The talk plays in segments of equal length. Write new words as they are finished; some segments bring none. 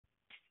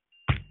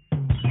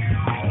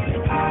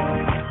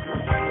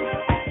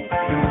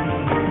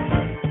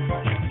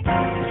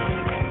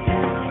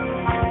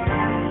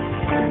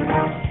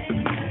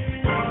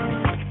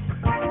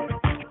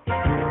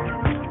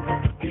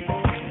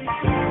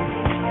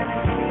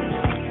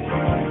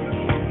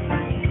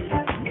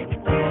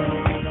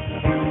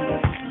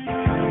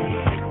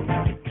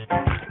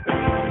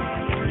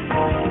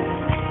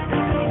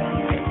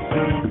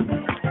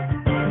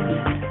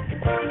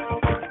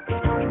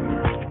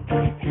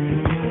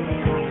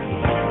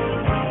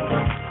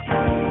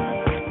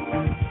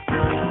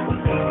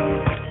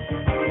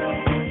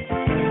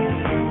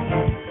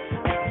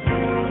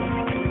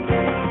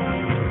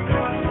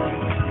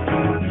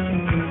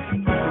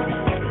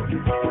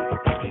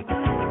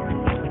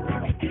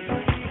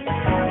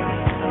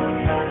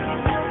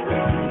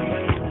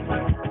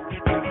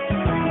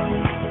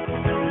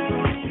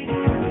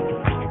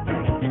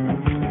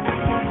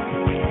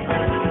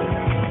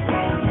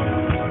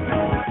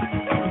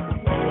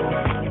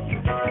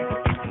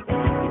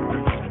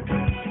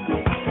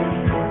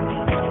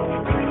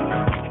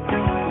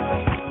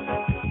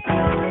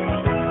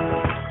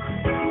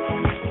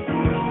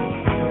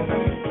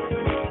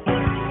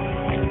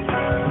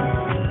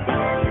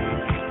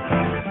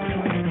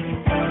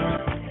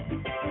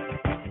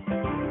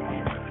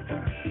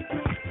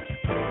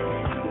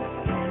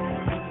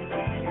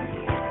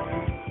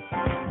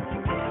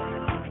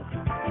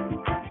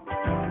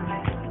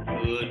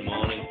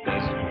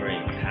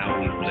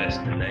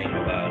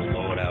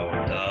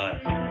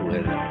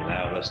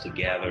us to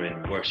gather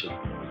and worship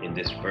in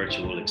this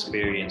virtual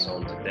experience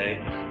on today.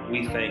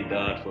 We thank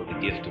God for the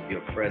gift of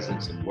your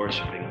presence and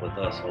worshiping with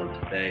us on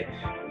today.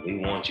 And we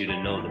want you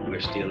to know that we're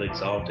still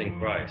exalting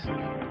Christ.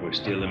 We're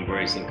still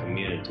embracing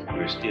community.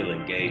 We're still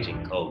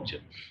engaging culture.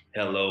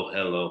 Hello,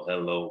 hello,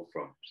 hello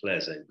from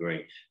Pleasant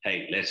Green.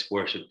 Hey, let's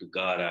worship the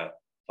God our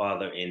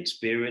Father in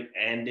spirit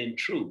and in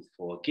truth.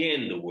 For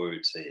again, the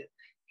word said,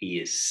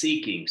 he is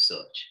seeking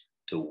such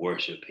to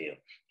worship him.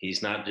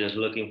 He's not just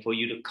looking for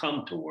you to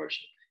come to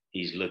worship.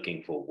 He's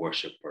looking for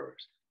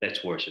worshipers.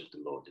 Let's worship the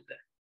Lord today.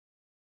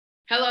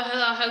 Hello,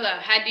 hello, hello.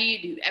 How do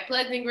you do? At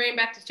Pleasant Green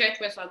Baptist Church,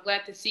 we're so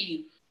glad to see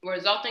you. We're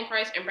exalting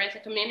Christ,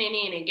 embracing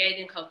community, and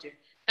engaging culture.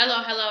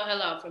 Hello, hello,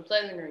 hello from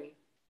Pleasant Green.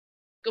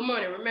 Good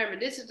morning. Remember,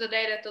 this is the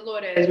day that the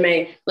Lord has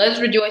made. Let's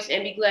rejoice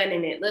and be glad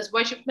in it. Let's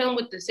worship him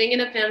with the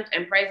singing of hymns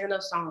and praising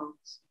of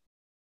songs.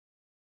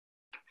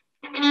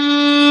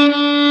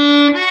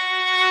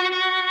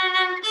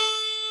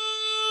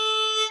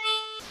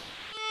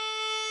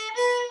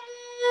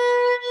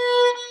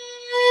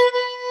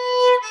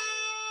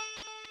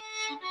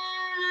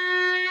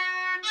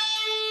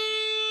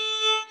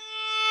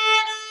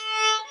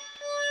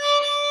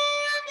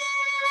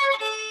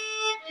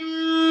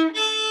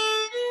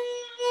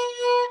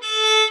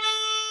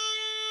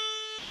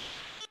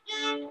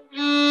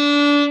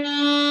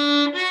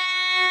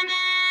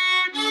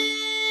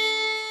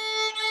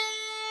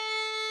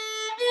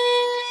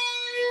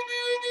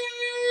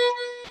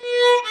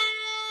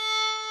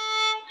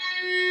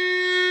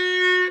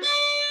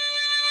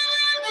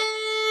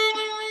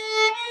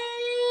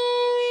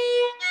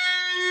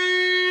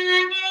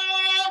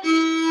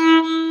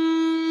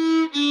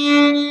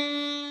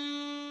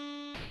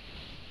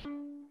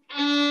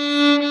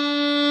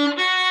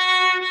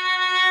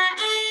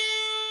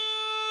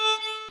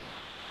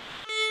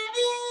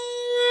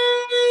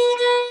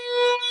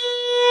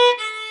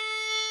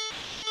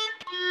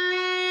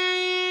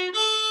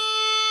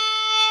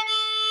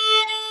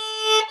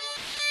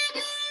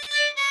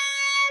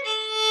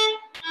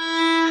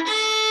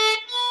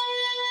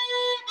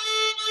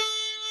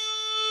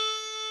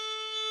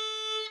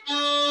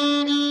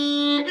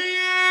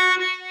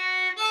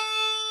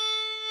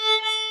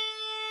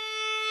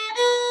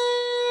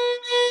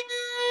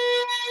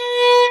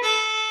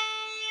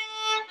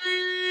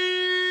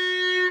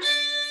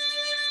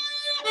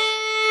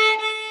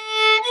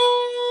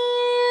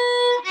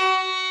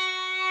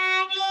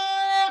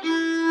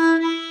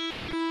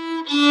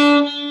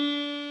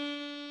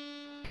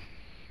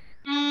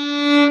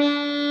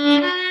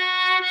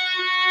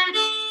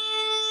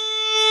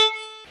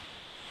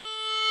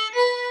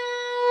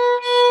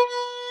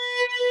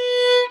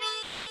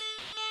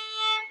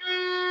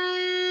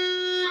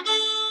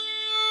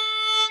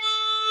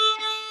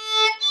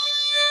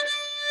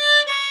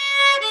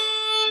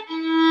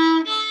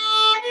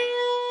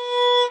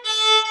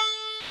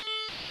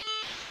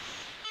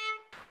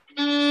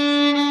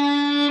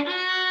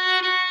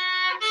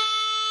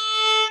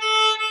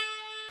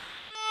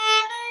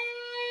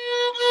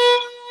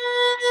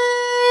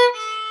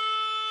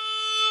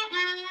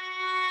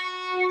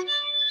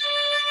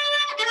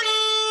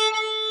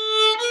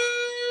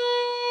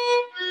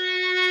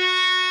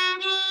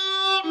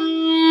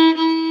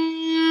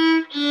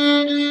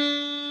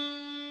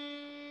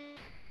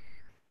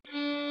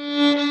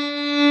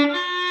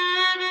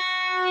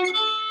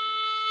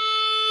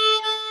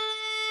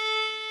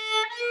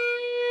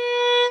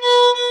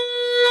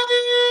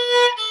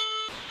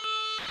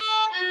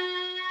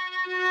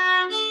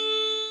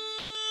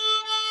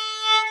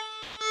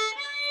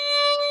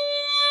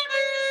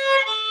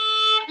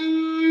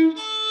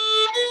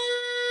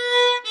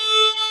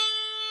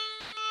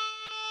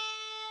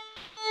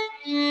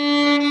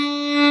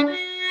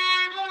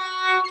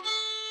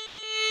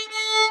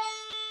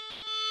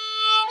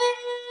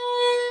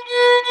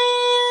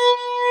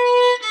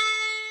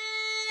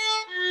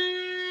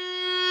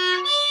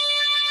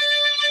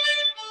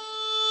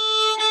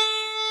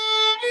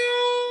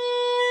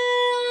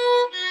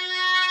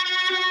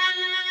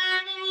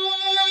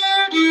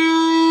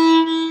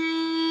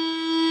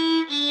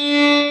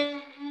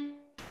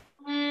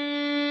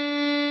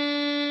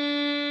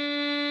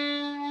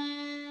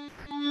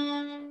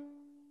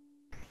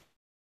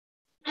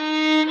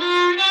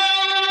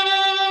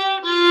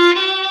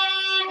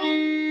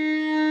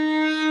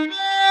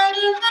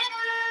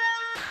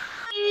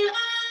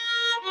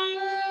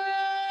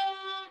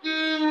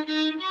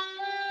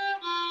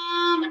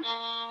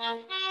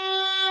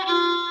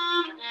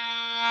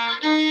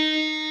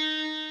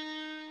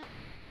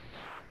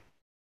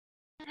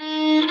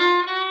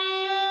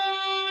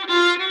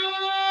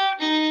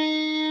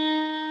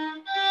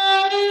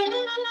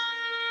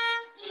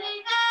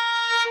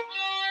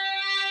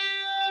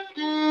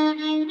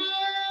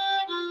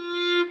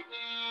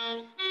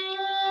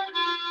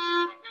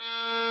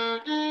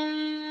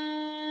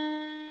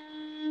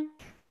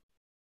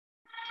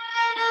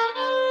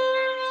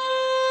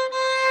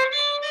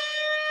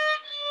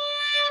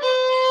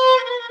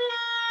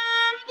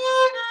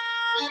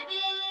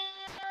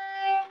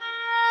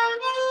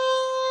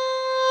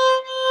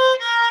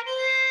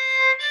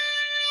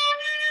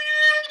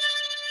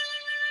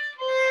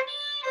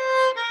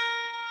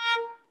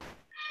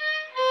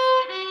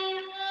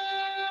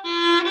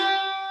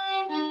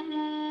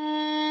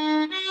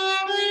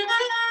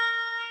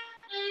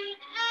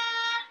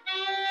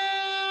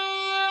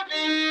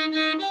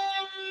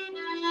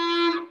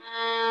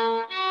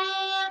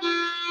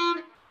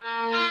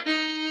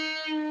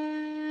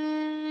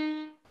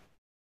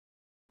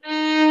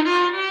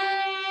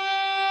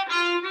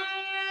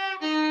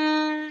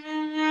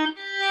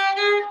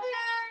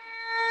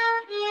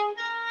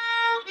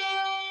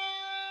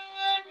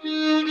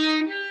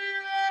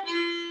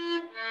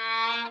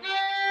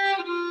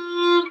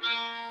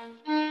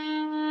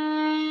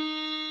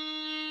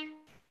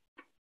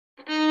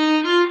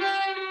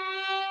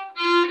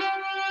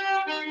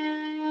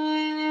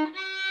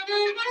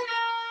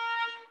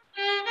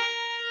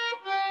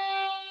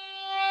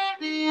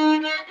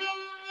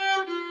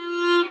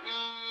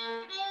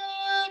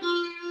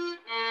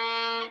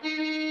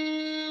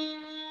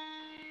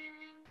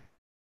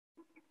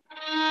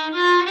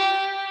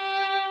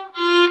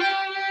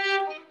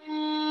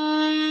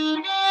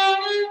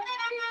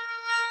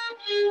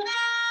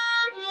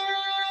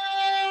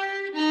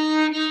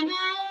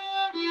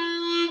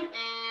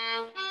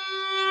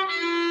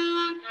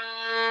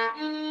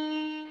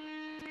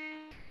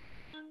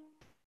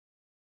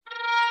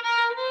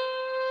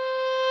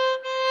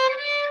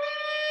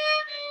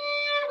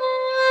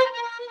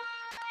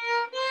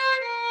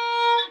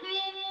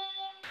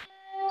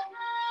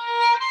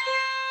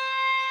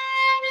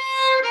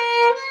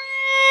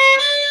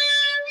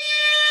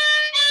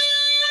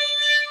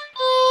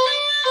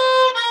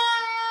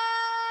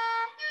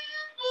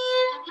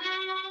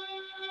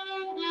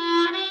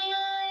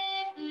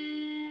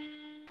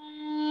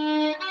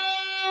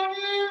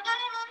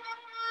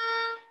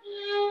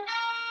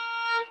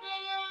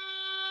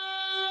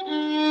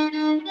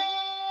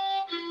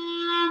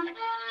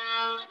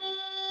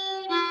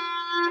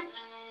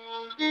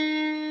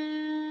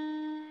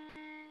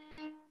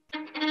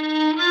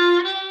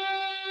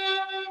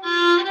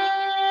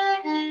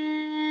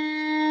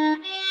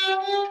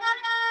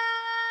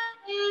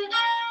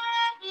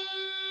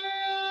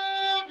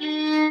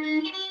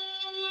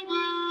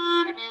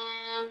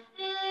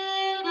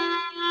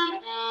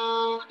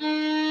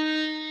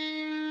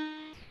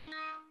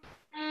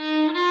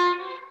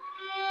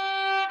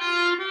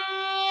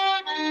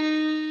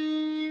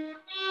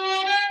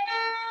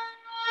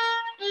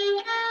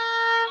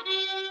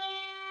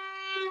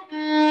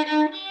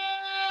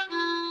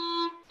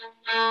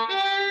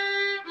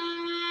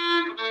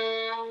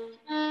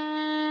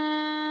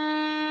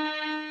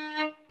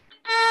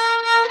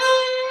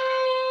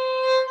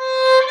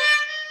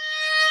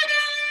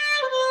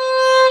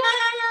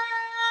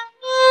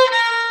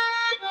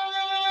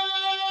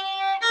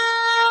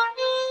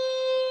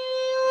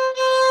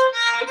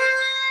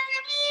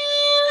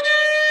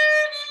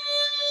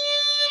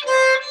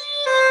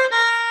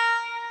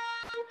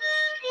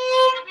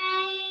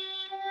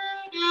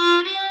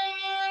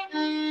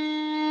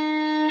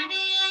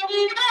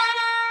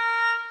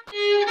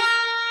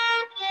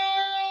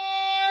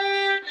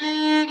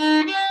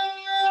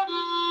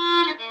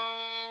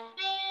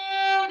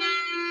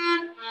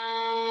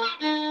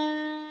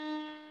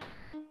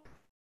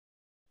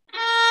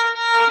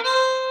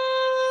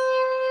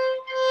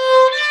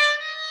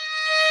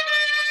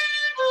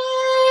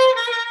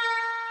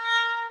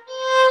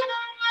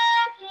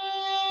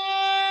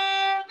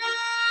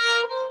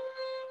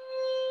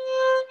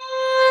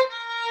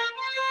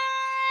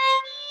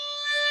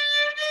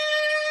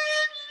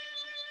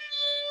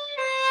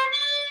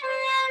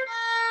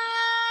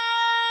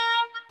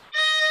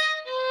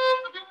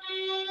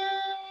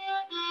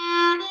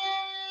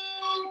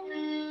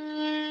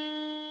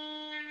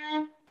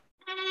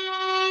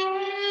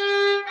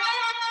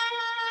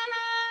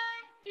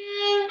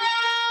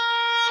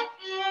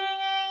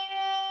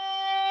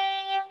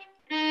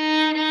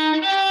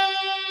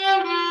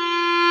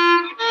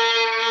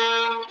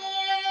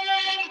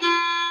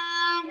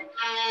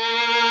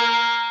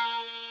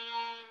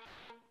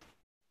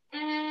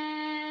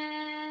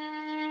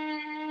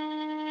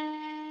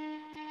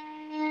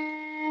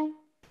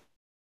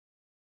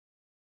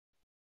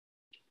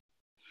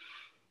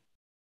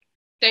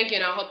 Thank you,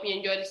 and I hope you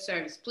enjoyed the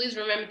service. Please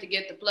remember to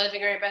get the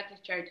Pleasant Green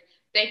Baptist Church.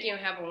 Thank you,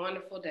 and have a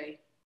wonderful day.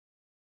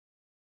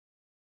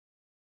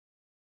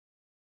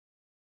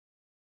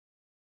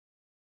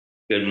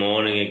 Good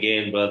morning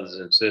again, brothers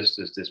and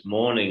sisters. This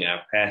morning,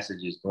 our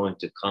passage is going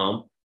to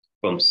come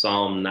from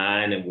Psalm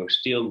 9, and we're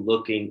still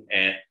looking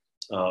at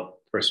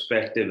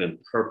perspective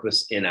and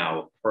purpose in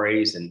our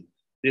praise. And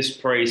this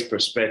praise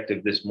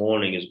perspective this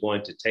morning is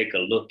going to take a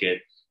look at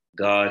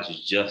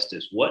God's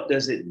justice. What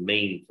does it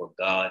mean for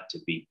God to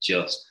be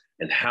just?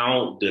 And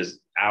how does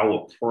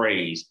our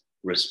praise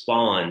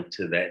respond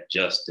to that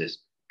justice?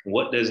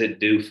 What does it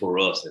do for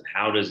us? And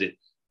how does it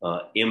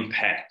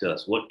impact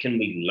us? What can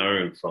we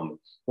learn from it?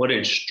 What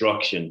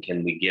instruction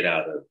can we get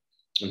out of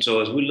it? And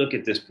so as we look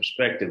at this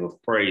perspective of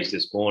praise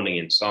this morning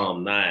in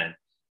Psalm 9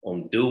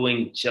 on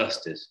doing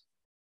justice,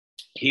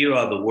 here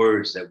are the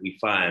words that we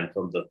find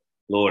from the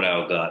Lord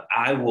our God.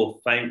 I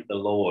will thank the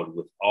Lord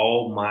with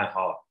all my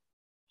heart.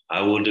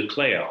 I will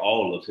declare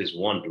all of his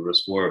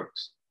wondrous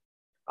works.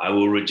 I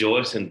will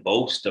rejoice and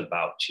boast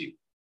about you.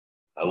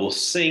 I will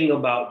sing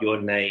about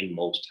your name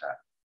most high.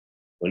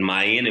 When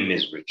my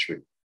enemies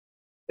retreat,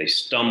 they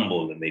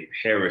stumble and they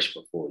perish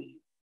before you.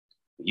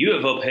 You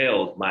have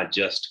upheld my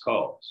just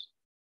cause.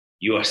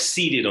 You are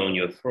seated on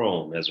your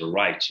throne as a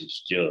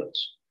righteous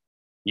judge.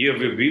 You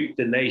have rebuked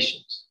the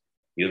nations.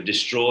 You have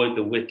destroyed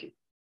the wicked.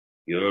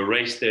 You have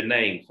erased their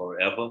name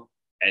forever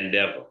and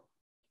ever.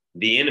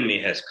 The enemy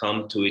has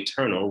come to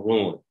eternal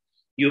ruin.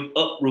 You have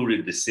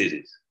uprooted the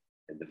cities,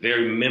 and the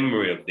very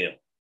memory of them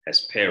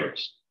has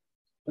perished.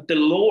 But the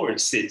Lord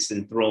sits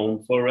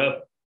enthroned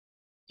forever.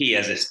 He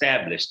has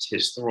established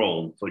his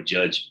throne for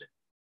judgment,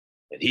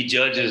 and he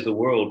judges the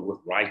world with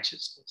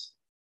righteousness.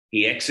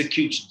 He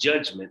executes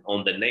judgment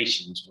on the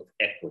nations with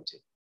equity.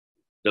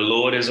 The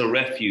Lord is a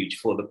refuge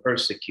for the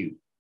persecuted,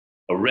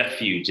 a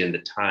refuge in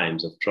the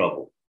times of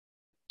trouble.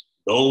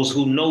 Those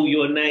who know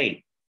your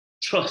name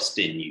trust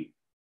in you,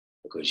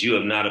 because you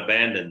have not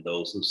abandoned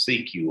those who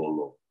seek you, O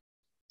Lord.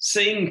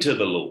 Sing to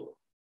the Lord,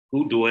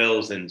 who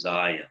dwells in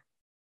Zion.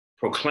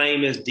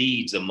 Proclaim his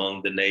deeds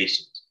among the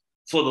nations.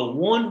 For the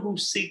one who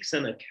seeks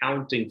an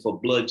accounting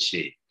for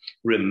bloodshed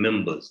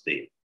remembers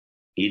them.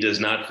 He does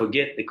not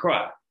forget the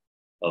cry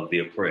of the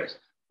oppressed.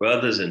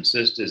 Brothers and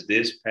sisters,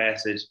 this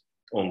passage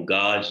on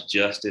God's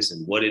justice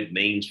and what it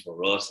means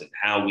for us and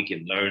how we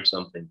can learn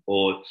something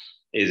for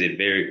it is a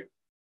very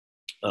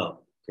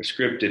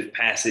prescriptive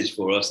passage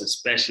for us,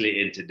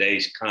 especially in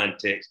today's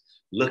context,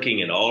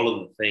 looking at all of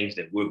the things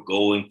that we're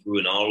going through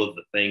and all of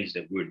the things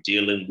that we're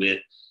dealing with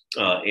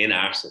in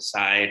our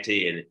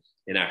society and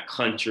in our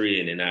country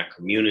and in our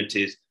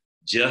communities.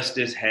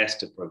 Justice has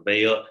to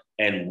prevail,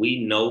 and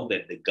we know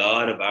that the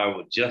God of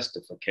our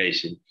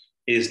justification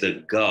is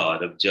the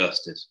God of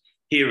justice.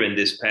 Here in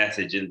this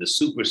passage, in the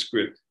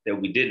superscript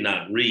that we did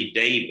not read,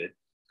 David,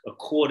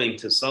 according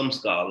to some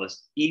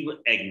scholars, even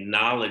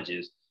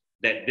acknowledges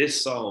that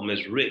this psalm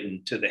is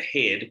written to the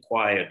head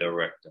choir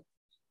director.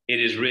 It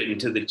is written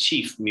to the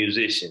chief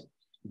musician.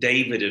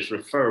 David is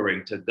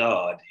referring to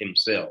God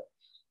himself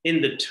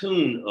in the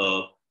tune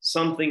of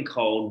something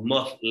called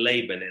Muth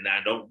Laban. And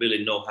I don't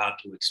really know how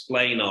to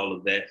explain all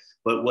of that,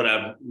 but what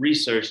I've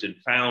researched and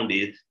found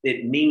is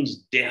it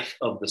means death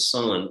of the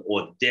son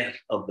or death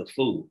of the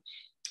fool.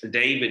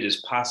 David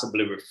is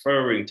possibly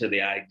referring to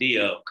the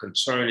idea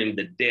concerning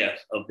the death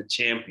of the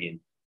champion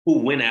who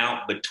went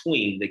out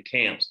between the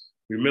camps.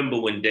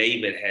 Remember when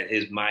David had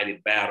his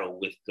mighty battle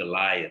with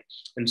Goliath.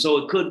 And so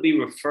it could be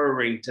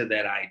referring to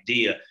that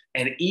idea.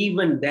 And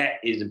even that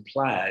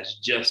implies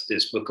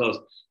justice, because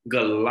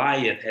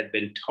Goliath had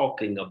been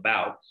talking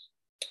about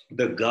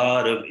the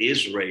God of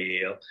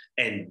Israel,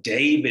 and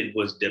David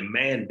was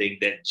demanding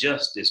that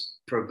justice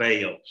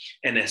prevail.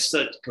 And as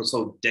such,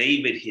 so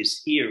David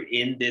is here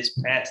in this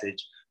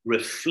passage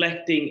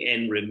reflecting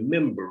and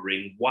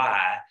remembering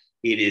why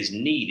it is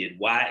needed,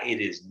 why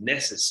it is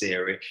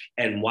necessary,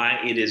 and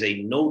why it is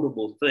a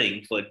notable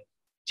thing for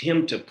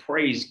him to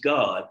praise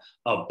God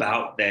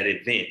about that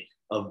event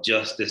of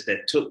justice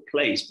that took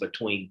place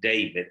between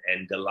David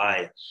and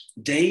Goliath.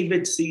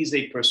 David sees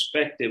a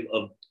perspective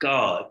of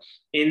God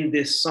in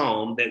this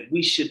psalm that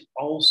we should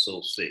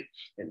also see,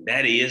 and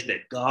that is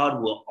that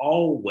God will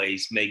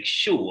always make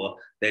sure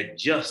that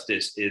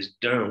justice is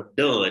done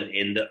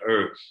in the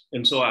earth.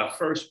 And so our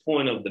first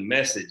point of the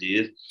message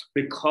is,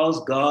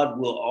 because God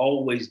will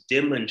always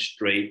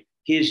demonstrate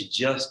his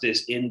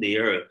justice in the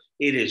earth,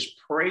 it is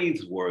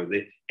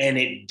praiseworthy and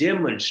it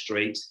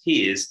demonstrates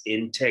his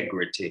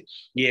integrity.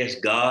 Yes,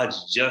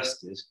 God's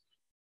justice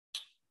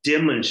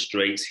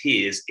demonstrates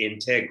his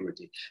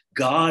integrity.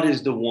 God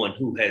is the one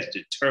who has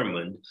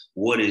determined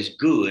what is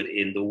good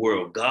in the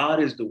world. God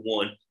is the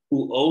one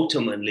who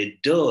ultimately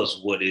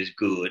does what is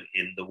good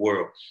in the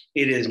world.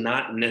 It is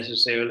not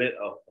necessarily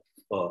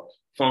a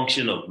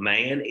function of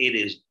man. It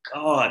is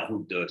God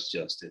who does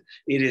justice.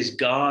 It is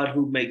God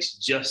who makes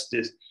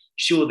justice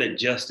sure that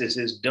justice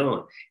is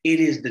done. It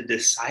is the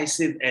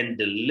decisive and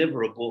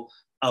deliverable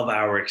of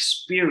our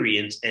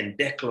experience and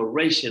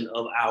declaration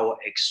of our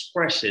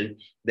expression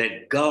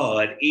that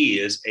God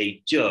is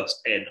a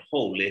just and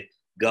holy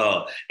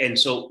God. And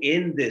so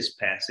in this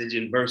passage,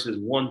 in verses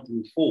 1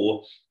 through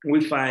 4,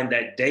 we find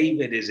that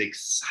David is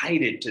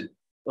excited to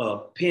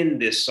pen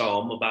this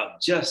psalm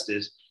about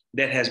justice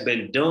that has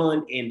been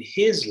done in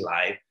his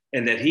life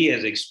and that he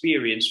has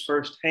experienced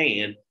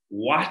firsthand,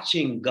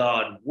 watching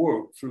God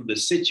work through the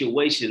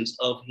situations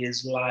of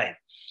his life.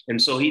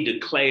 And so he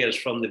declares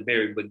from the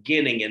very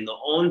beginning and the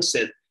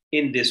onset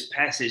in this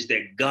passage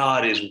that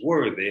God is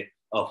worthy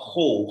of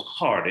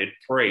wholehearted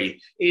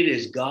praise. It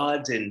is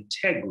God's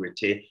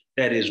integrity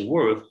that is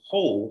worth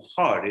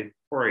wholehearted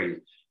praise.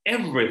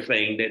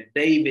 Everything that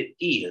David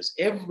is,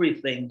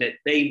 everything that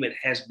David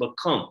has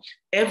become,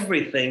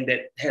 everything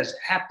that has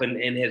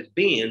happened and has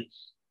been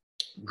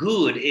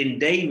good in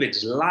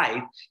David's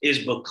life is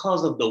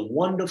because of the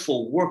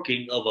wonderful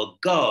working of a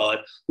God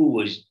who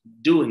was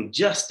doing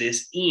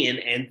justice in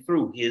and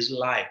through his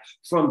life.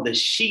 From the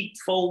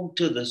sheepfold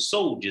to the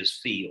soldier's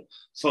field,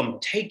 from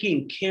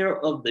taking care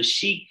of the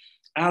sheep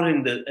out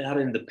in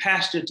the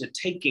pasture to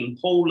taking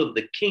hold of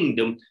the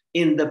kingdom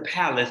in the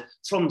palace,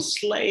 from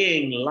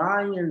slaying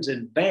lions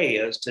and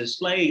bears to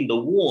slaying the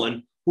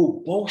one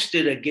who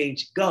boasted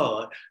against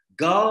God.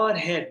 God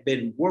had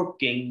been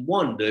working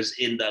wonders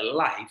in the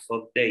life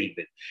of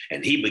David.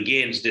 And he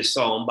begins this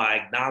psalm by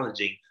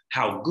acknowledging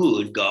how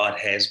good God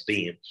has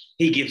been.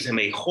 He gives him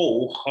a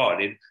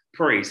wholehearted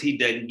praise. He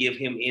doesn't give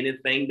him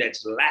anything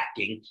that's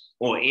lacking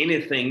or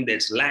anything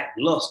that's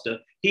lackluster.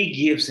 He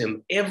gives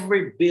him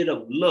every bit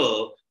of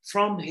love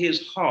from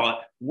his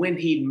heart when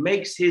he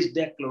makes his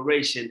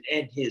declaration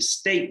and his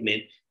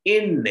statement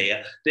in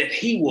there that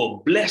he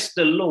will bless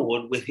the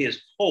Lord with his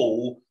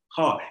whole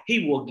heart.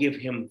 He will give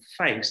him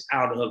thanks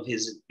out of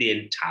the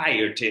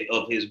entirety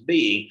of his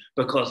being,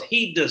 because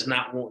he does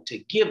not want to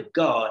give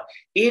God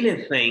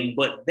anything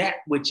but that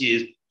which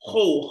is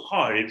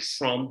wholehearted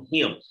from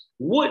him.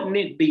 Wouldn't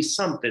it be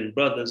something,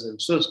 brothers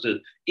and sisters,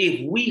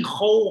 if we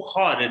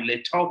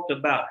wholeheartedly talked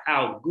about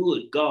how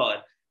good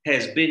God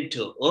has been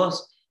to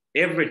us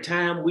every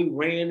time we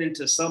ran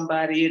into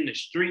somebody in the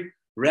street,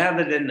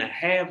 rather than the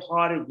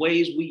half-hearted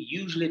ways we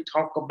usually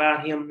talk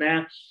about him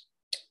now?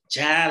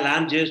 Child,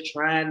 I'm just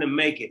trying to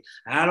make it.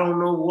 I don't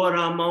know what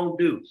I'm going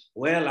to do.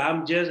 Well,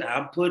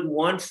 I'm putting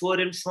one foot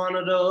in front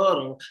of the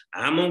other.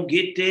 I'm going to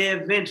get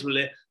there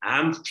eventually.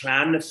 I'm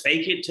trying to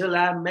fake it till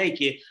I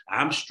make it.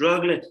 I'm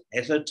struggling.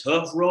 It's a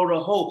tough road to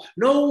hoe.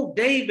 No,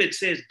 David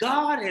says,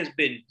 God has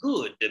been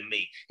good to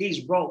me.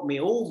 He's brought me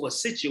over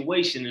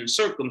situations and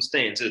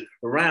circumstances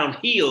around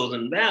hills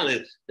and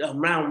valleys,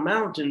 around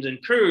mountains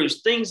and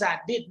curves, things I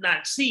did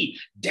not see.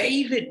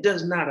 David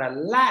does not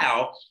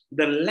allow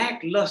the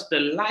lackluster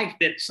life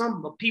that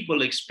some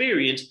people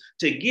experience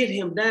to get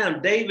him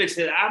down. David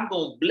said, I'm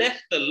going to bless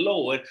the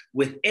Lord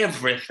with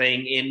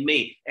everything in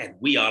me. And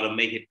we ought to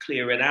make it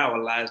clear in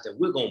our lives that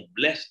we're going to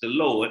bless the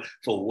Lord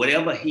for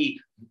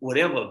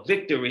whatever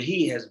victory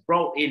he has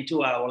brought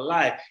into our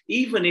life,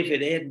 even if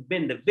it hadn't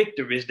been the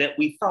victories that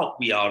we thought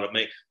we ought to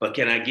make. But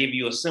can I give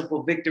you a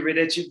simple victory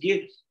that you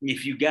get?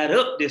 If you got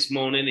up this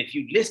morning, if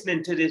you're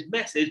listening to this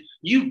message,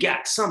 you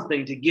got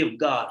something to give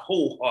God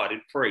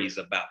wholehearted praise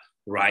about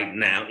right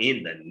now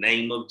in the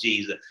name of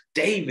Jesus.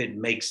 David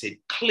makes it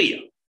clear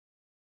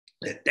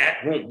that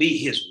won't be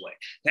his way.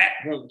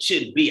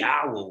 Shouldn't be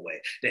our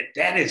way.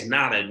 That is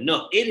not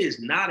enough. It is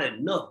not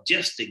enough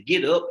just to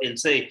get up and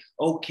say,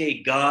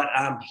 okay, God,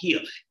 I'm here.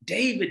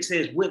 David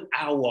says with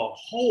our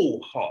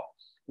whole heart,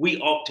 we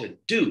ought to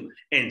do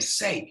and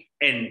say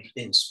and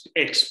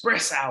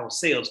express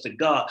ourselves to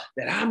God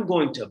that I'm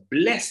going to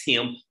bless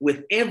him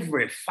with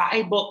every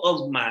fiber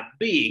of my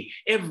being,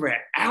 every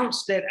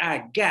ounce that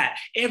I got,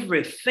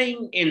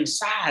 everything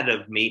inside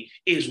of me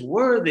is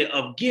worthy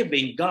of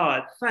giving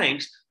God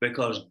thanks,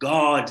 because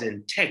God's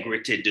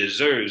integrity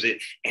deserves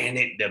it and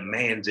it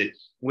demands it.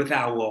 With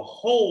our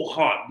whole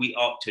heart, we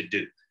ought to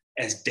do,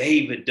 as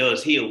David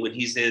does here when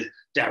he says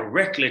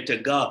directly to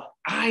God,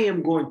 I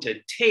am going to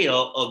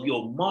tell of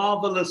your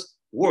marvelous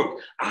work.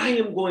 I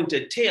am going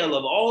to tell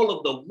of all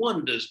of the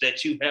wonders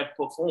that you have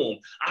performed.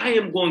 I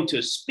am going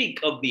to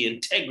speak of the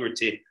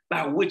integrity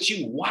by which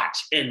you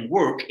watch and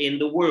work in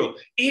the world.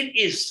 It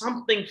is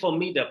something for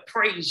me to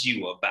praise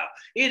you about.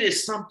 It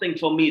is something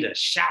for me to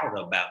shout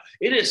about.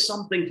 It is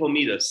something for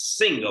me to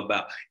sing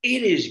about.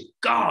 It is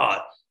God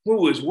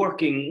who is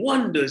working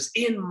wonders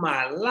in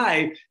my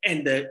life.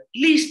 And the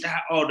least I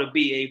ought to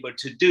be able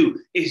to do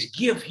is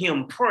give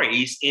him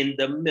praise in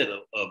the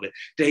middle of it.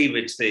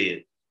 David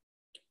said,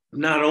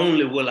 not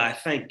only will I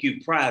thank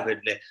you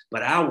privately,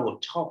 but I will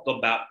talk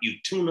about you,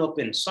 tune up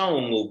in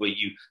song over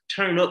you,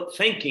 turn up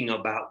thinking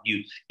about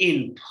you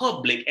in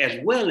public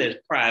as well as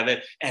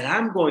private. And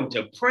I'm going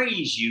to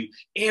praise you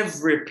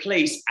every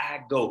place I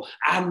go.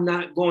 I'm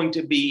not going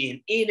to be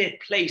in any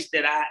place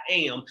that I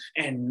am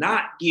and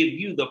not give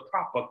you the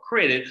proper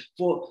credit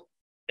for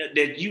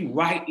that you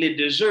rightly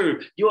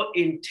deserve. Your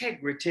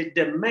integrity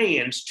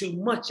demands too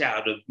much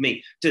out of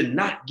me to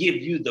not give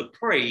you the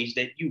praise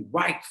that you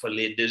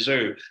rightfully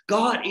deserve.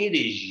 God, it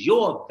is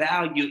your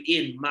value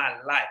in my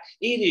life.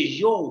 It is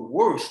your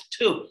worth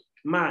too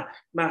my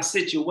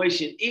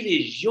situation. It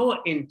is your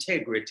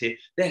integrity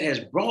that has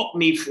brought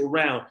me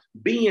around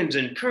bends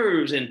and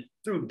curves and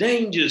through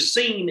dangers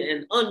seen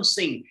and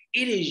unseen.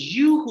 It is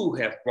you who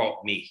have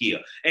brought me here,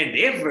 and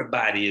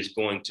everybody is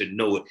going to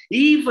know it.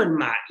 Even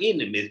my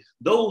enemies,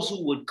 those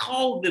who would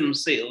call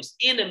themselves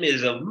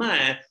enemies of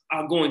mine,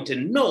 are going to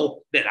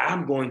know that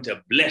I'm going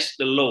to bless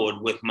the Lord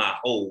with my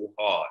whole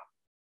heart.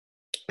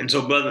 And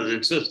so, brothers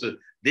and sisters,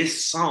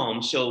 this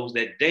psalm shows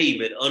that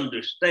David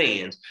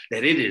understands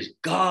that it is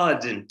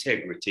God's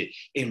integrity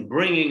in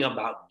bringing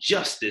about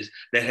justice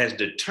that has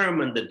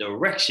determined the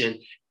direction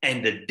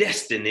and the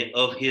destiny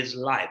of his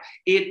life.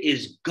 It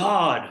is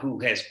God who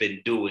has been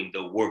doing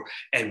the work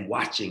and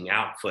watching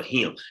out for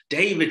him.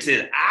 David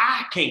says,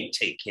 I can't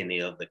take any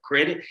of the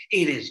credit.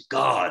 It is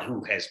God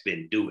who has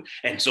been doing.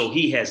 And so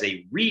he has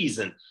a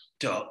reason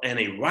and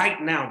a right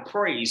now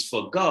praise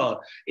for God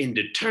in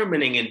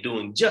determining and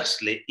doing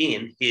justly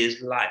in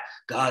his life.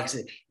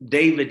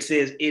 David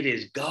says, it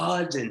is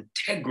God's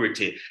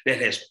integrity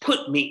that has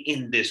put me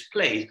in this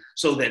place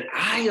so that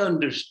I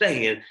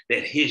understand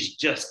that his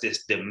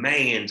justice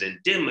demands and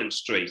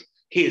demonstrates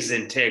his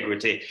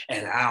integrity,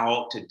 and I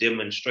ought to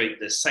demonstrate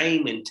the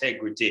same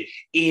integrity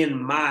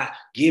in my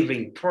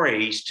giving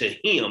praise to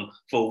him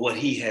for what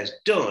he has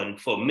done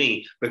for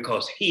me,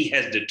 because he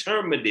has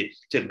determined it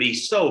to be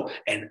so,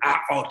 and I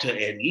ought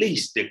to at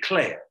least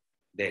declare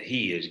that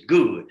he is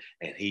good,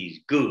 and he's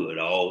good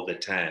all the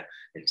time.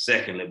 And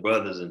secondly,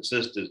 brothers and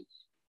sisters,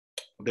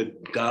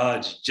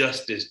 God's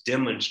justice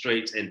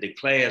demonstrates and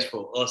declares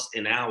for us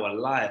in our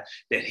life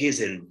that his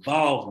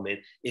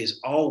involvement is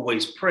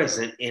always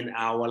present in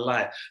our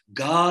life.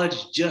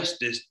 God's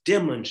justice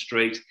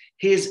demonstrates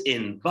his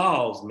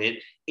involvement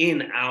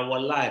in our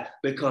life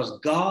because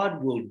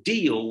God will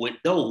deal with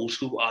those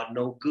who are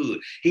no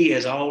good. He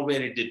has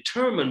already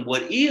determined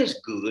what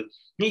is good.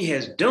 He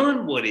has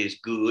done what is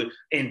good.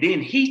 And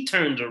then he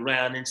turns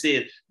around and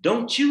says,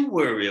 don't you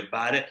worry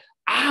about it.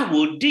 I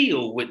will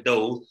deal with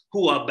those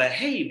who are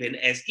behaving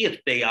as if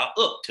they are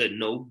up to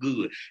no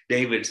good.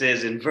 David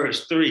says in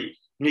verse 3,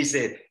 he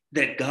said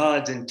that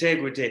God's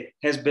integrity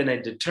has been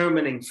a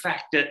determining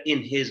factor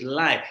in his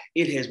life.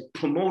 It has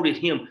promoted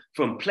him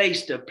from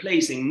place to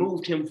place and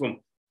moved him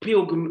from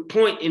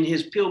point in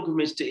his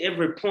pilgrimage to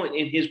every point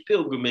in his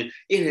pilgrimage.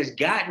 It has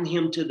gotten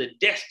him to the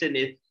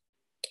destiny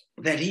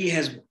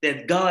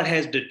that God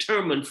has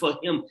determined for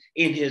him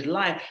in his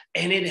life.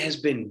 And it has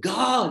been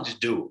God's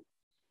doing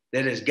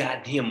that has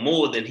gotten him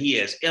more than he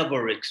has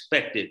ever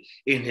expected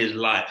in his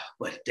life.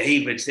 But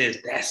David says,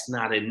 that's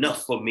not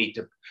enough for me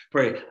to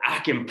pray. I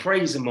can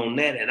praise him on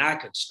that and I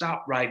could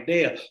stop right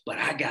there, but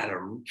I got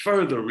a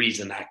further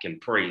reason I can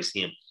praise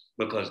him,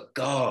 because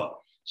God's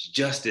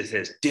justice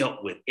has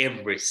dealt with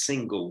every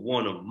single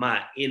one of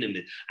my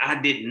enemies.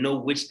 I didn't know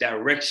which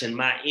direction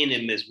my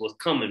enemies was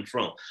coming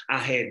from. I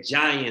had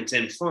giants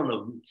in front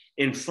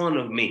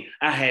of me.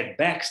 I had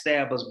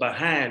backstabbers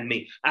behind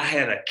me. I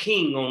had a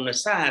king on the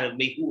side of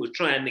me who was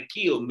trying to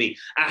kill me.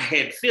 I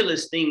had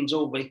Philistines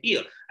over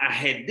here. I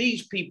had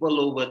these people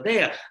over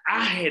there.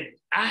 I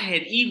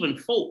had even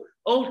folk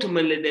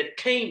ultimately that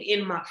came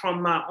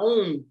from my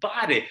own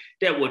body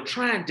that were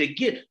trying to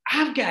get.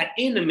 I've got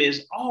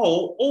enemies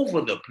all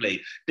over the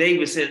place.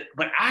 David said,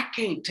 but I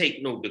can't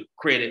take no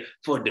credit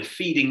for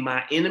defeating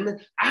my enemy.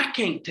 I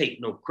can't take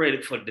no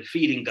credit for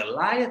defeating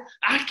Goliath.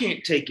 I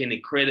can't take any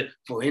credit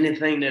for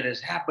anything that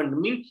has happened to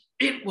me.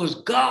 It was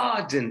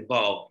God's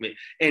involvement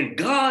and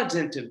God's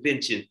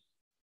intervention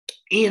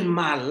in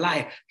my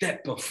life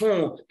that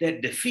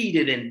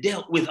defeated and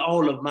dealt with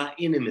all of my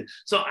enemies.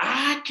 So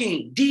I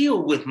can't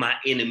deal with my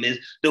enemies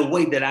the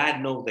way that I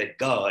know that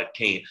God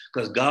can,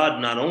 because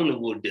God not only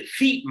will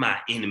defeat my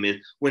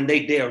enemies when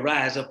they dare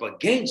rise up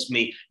against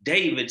me.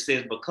 David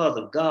says, because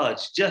of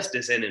God's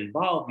justice and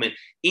involvement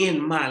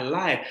in my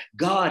life,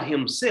 God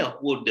himself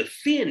will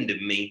defend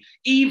me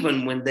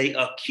even when they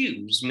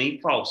accuse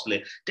me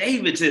falsely.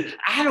 David says,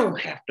 I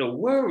don't have to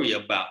worry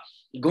about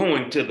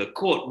going to the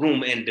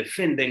courtroom and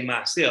defending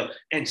myself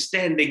and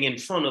standing in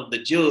front of the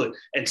judge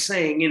and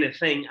saying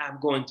anything I'm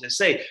going to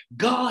say.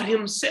 God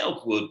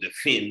himself will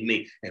defend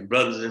me. And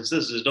brothers and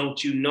sisters,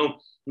 don't you know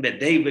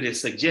that David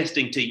is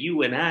suggesting to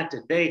you and I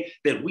today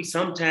that we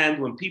sometimes,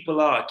 when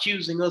people are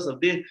accusing us of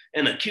this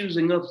and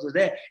accusing us of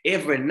that,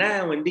 every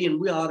now and then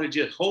we ought to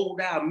just hold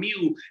our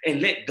mule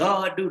and let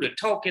God do the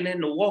talking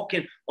and the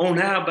walking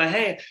on our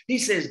behalf. He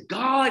says,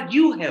 God,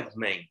 you have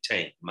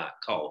maintained my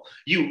cause.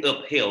 You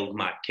upheld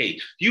my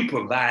case. You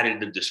provided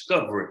the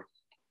discovery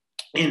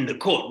in the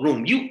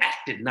courtroom. You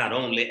acted not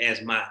only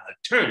as my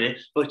attorney,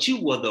 but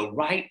you were the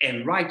right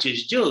and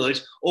righteous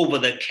judge over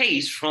the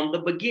case from the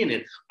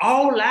beginning.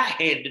 All I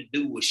had to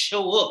do was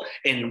show up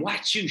and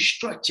watch you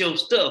strut your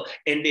stuff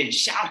and then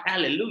shout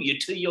hallelujah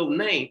to your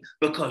name,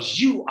 because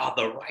you are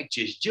the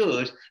righteous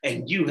judge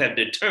and you have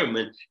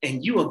determined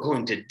and you are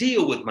going to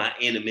deal with my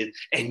enemies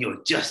and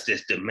your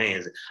justice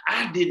demands it.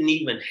 I didn't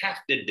even have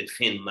to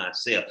defend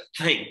myself,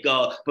 thank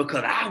God,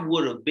 because I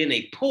would have been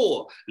a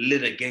poor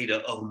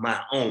litigator of my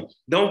own.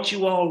 Don't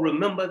you all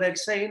remember that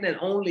saying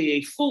that only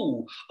a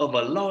fool of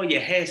a lawyer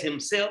has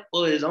himself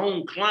or his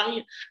own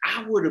client?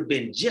 I would have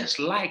been just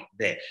like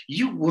that.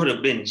 You would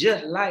have been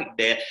just like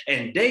that.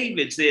 And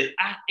David says,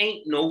 I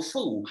ain't no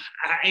fool.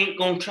 I ain't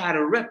going to try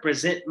to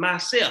represent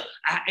myself.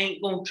 I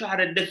ain't going to try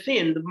to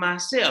defend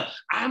myself.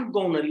 I'm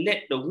going to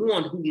let the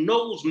one who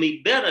knows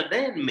me better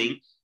than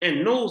me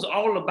and knows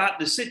all about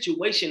the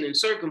situation and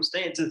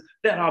circumstances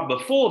that are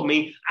before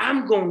me,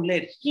 I'm going to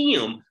let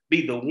him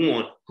be the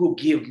one who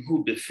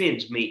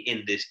defends me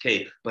in this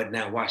case. But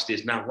now watch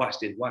this, watch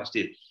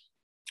this.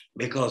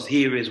 Because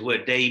here is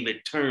where David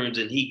turns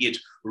and he gets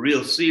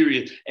real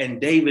serious. And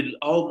David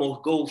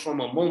almost goes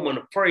from a moment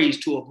of praise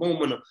to a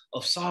moment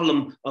of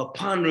solemn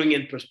pondering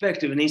and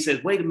perspective. And he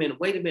says, wait a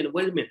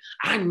minute.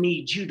 I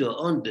need you to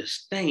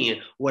understand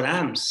what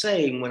I'm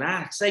saying when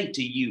I say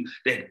to you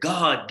that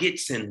God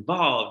gets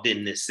involved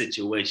in this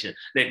situation,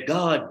 that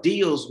God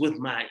deals with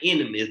my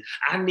enemies.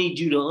 I need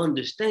you to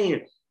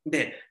understand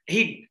that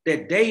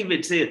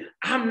David said,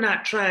 I'm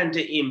not trying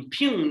to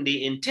impugn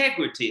the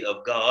integrity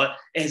of God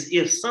as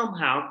if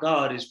somehow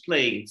God is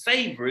playing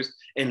favorites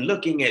and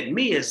looking at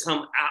me as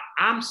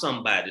I'm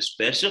somebody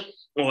special,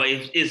 or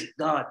if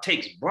God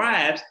takes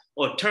bribes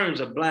or turns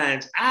a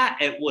blind eye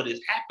at what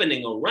is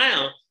happening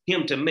around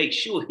him to make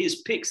sure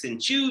his picks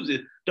and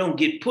chooses don't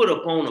get put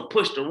upon or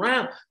pushed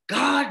around.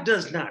 God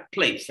does not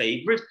play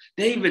favorites.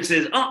 David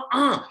says,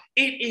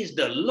 it is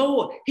the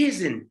Lord.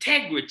 His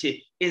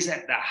integrity is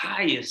at the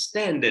highest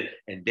standard.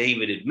 And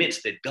David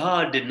admits that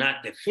God did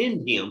not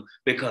defend him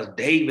because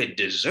David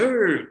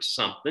deserved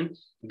something.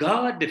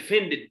 God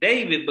defended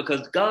David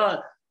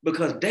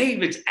because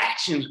David's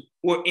actions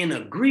were in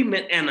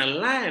agreement and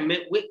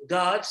alignment with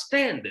God's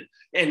standard.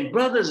 And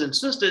brothers and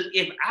sisters,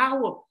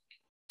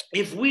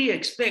 if we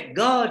expect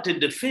God to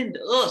defend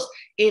us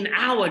in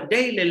our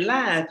daily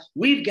lives,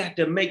 we've got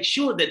to make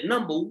sure that,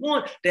 number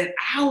one, that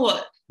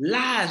our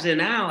lives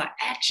and our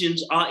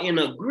actions are in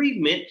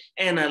agreement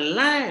and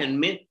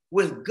alignment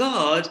with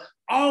God's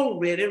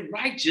already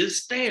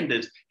righteous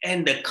standards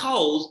and the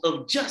cause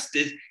of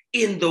justice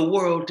in the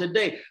world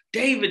today.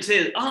 David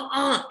says,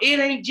 it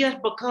ain't just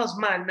because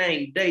my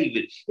name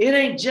David. It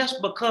ain't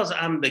just because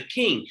I'm the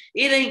king.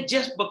 It ain't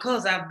just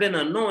because I've been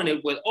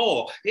anointed with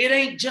oil. It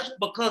ain't just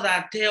because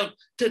I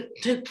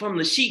took from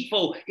the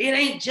sheepfold. It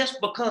ain't just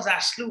because I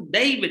slew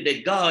David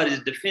that God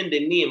is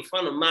defending me in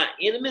front of my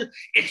enemies.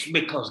 It's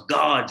because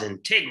God's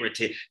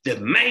integrity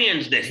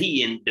demands that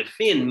he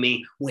defend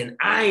me when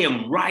I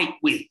am right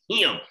with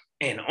him.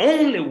 And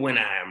only when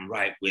I am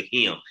right with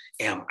him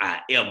am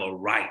I ever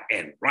right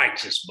and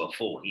righteous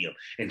before him.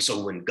 And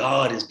so when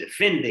God is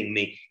defending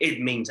me,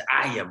 it means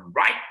I am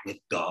right with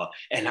God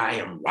and I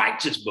am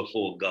righteous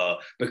before God,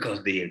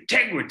 because the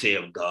integrity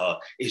of God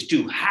is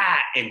too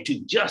high and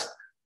too just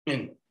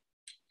and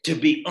to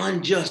be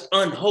unjust,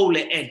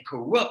 unholy, and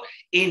corrupt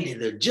in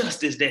the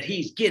justice that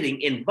he's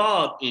getting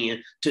involved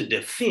in to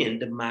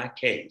defend my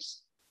case.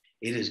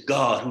 It is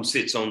God who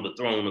sits on the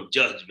throne of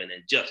judgment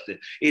and justice.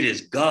 It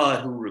is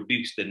God who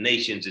rebukes the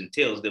nations and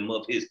tells them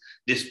of his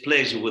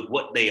displeasure with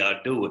what they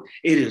are doing.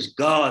 It is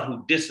God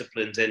who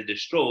disciplines and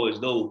destroys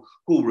those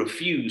who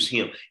refuse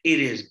him. It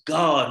is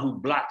God who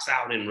blots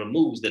out and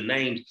removes the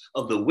names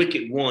of the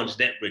wicked ones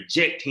that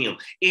reject him.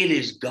 It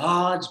is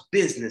God's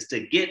business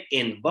to get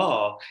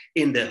involved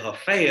in the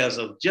affairs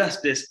of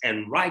justice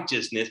and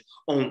righteousness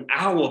on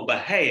our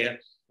behalf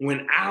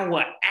when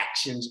our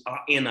actions are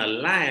in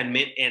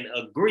alignment and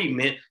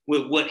agreement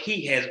with what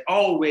he has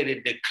already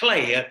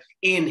declared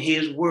in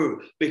his word.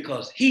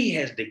 Because he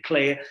has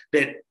declared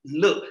that,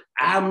 look,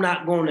 I'm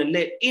not going to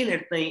let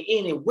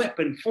any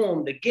weapon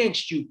formed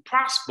against you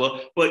prosper,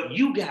 but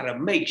you got to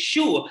make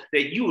sure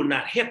that you are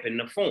not helping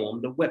to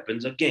form the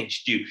weapons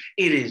against you.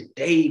 It is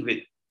David.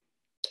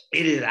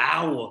 It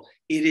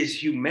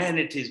is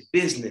humanity's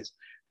business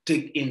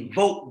to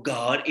invoke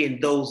God in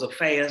those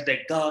affairs that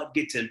God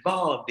gets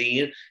involved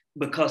in,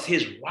 because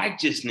his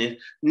righteousness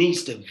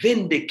needs to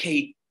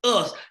vindicate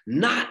us,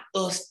 not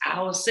us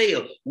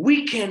ourselves.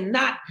 We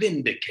cannot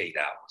vindicate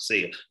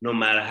ourselves, no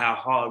matter how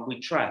hard we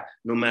try,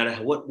 no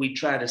matter what we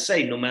try to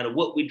say, no matter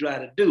what we try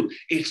to do.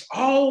 It's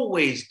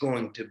always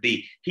going to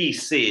be he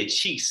said,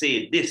 she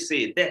said, this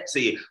said, that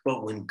said.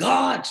 But when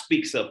God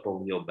speaks up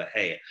on your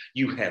behalf,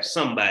 you have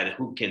somebody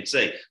who can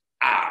say,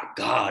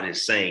 God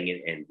is saying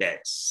it, and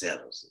that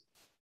settles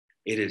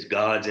it. It is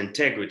God's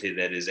integrity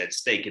that is at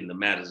stake in the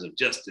matters of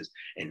justice.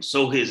 And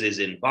so is his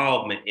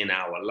involvement in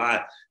our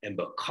life. And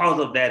because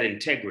of that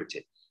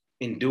integrity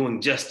in doing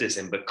justice,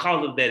 and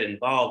because of that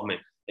involvement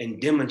in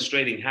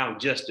demonstrating how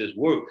justice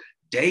works,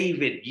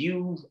 David,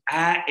 you,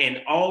 I,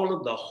 and all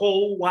of the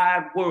whole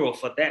wide world,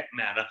 for that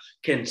matter,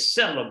 can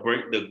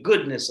celebrate the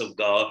goodness of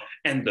God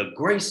and the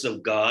grace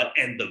of God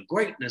and the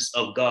greatness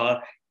of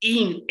God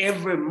in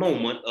every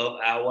moment of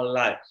our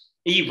life,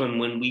 even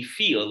when we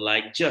feel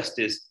like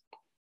justice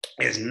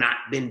has not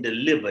been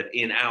delivered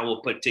in our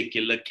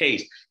particular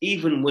case,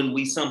 even when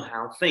we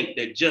somehow think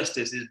that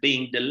justice is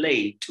being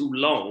delayed too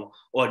long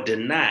or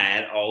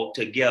denied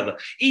altogether.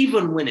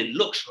 Even when it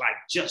looks like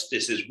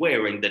justice is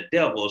wearing the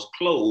devil's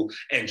clothes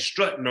and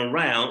strutting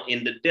around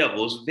in the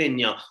devil's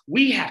vineyard,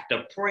 we have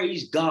to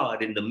praise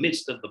God in the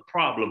midst of the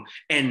problem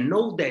and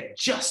know that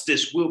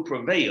justice will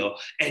prevail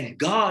and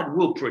God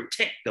will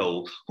protect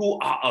those who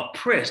are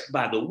oppressed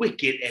by the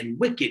wicked and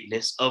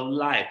wickedness of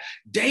life.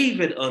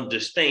 David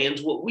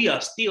understands what we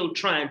are still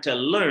trying to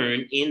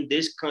learn in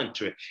this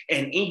country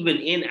and even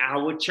in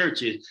our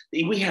churches.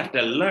 We have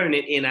to learn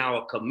it in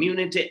our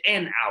community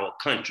and our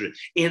country,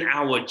 in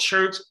our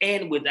church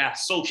and with our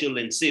social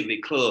and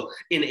civic club,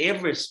 in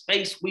every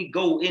space we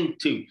go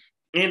into,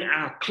 in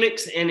our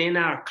cliques and in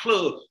our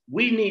club.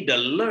 We need to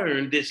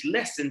learn this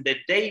lesson that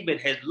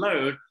David has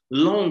learned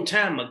long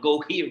time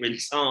ago here in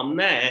Psalm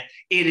 9.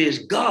 It is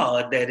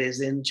God that is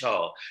in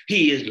charge.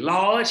 He is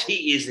large,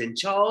 he is in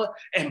charge,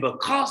 and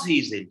because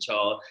he's in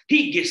charge,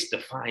 he gets the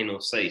final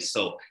say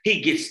so.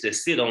 He gets to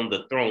sit on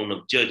the throne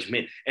of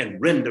judgment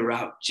and render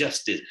out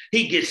justice.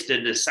 He gets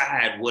to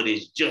decide what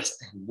is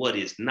just and what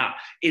is not.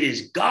 It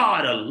is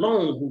God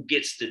alone who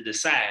gets to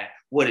decide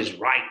what is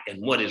right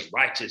and what is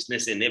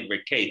righteousness in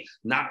every case.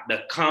 Not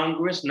the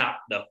Congress, not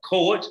the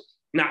courts,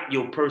 not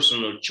your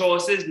personal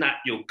choices, not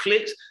your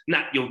cliques,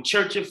 not your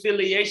church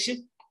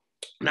affiliation,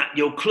 not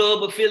your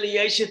club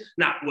affiliation,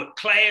 not what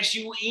class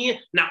you in,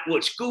 not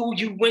what school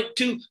you went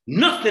to.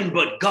 Nothing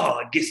but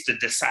God gets to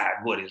decide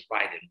what is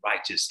right and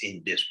righteous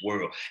in this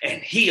world.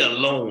 And he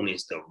alone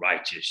is the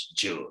righteous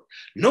judge.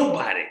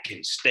 Nobody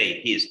can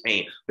stay his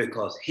hand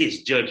because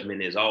his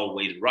judgment is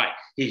always right.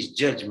 His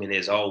judgment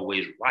is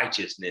always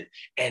righteousness.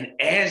 And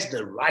as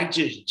the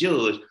righteous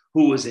judge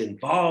who is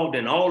involved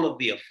in all of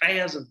the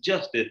affairs of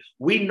justice,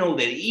 we know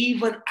that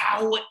even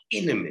our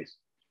enemies,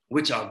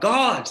 which are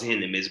God's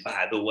enemies,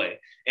 by the way,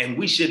 and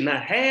we should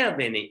not have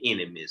any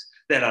enemies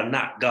that are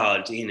not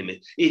God's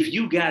enemies. If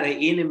you got an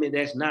enemy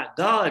that's not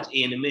God's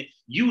enemy,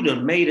 you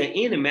done made an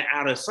enemy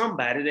out of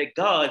somebody that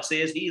God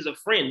says he's a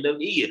friend of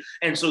his.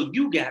 And so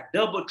you got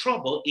double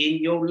trouble in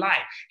your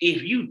life.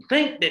 If you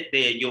think that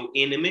they're your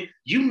enemy,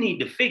 you need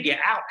to figure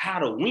out how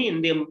to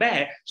win them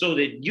back so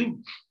that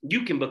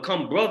you can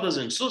become brothers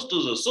and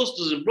sisters, or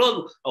sisters and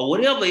brothers, or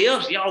whatever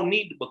else y'all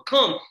need to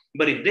become.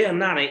 But if they're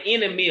not an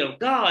enemy of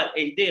God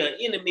and they're an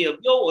enemy of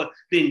yours,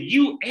 then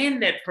you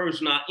and that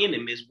person are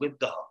enemies with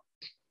God.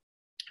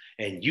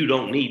 And you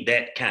don't need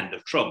that kind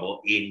of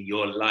trouble in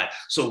your life.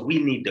 So we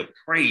need to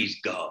praise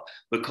God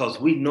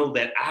because we know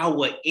that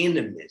our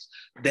enemies,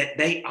 that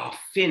they are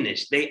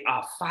finished, they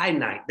are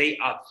finite, they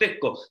are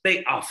fickle,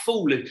 they are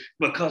foolish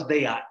because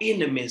they are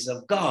enemies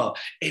of God.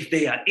 If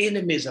they are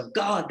enemies of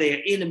God, they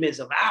are enemies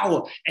of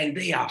ours, and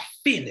they are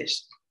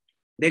finished.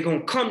 They're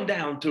going to come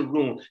down to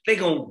ruin. They're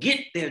going to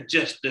get their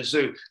just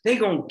desert. They're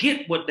going to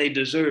get what they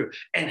deserve.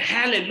 And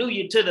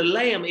hallelujah to the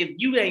Lamb. If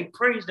you ain't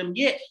praised them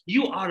yet,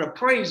 you ought to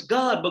praise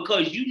God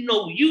because you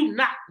know you're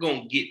not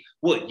going to get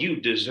what you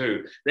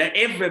deserve. That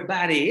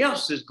everybody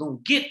else is going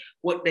to get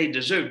what they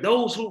deserve.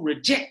 Those who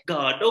reject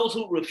God, those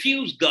who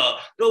refuse God,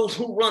 those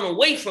who run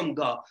away from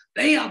God,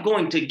 they are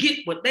going to get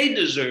what they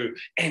deserve.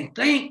 And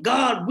thank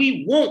God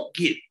we won't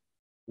get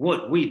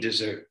what we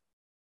deserve.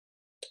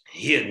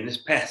 Here in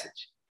this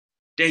passage,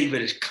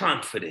 David is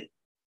confident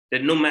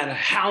that no matter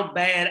how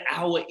bad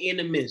our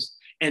enemies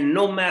and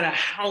no matter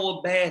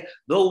how bad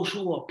those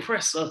who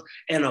oppress us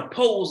and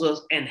oppose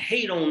us and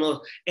hate on us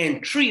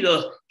and treat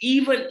us,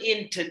 even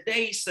in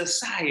today's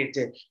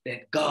society,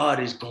 that God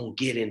is going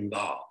to get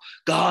involved.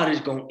 God is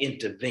going to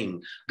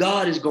intervene.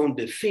 God is going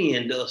to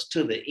defend us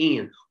to the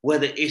end,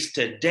 whether it's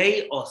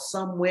today or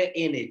somewhere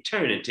in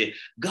eternity.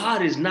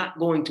 God is not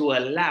going to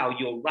allow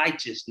your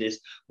righteousness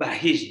by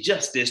his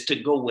justice to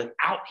go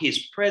without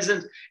his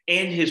presence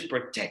and his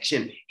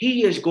protection.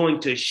 He is going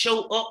to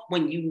show up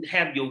when you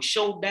have your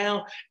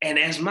showdown. And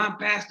as my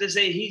pastor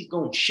said, he's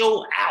going to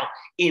show out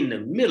in the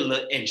middle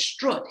and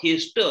strut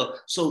his stuff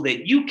so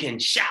that you can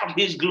shout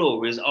his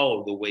glories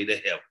all the way to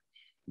heaven.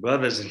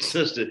 Brothers and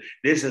sisters,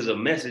 this is a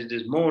message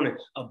this morning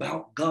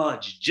about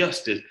God's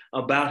justice,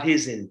 about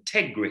his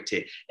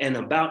integrity, and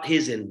about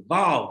his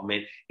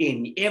involvement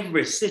in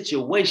every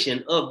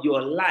situation of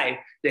your life,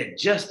 that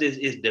justice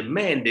is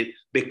demanded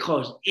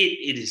because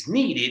it is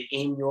needed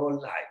in your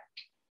life.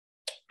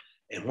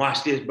 And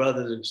watch this,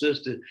 brothers and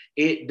sisters,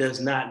 it does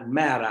not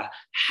matter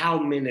how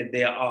many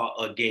there are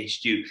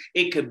against you.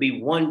 It could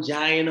be one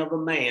giant of a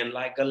man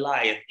like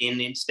Goliath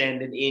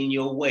standing in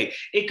your way.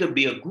 It could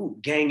be a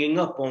group ganging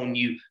up on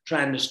you,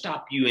 trying to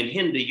stop you and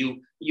hinder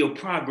your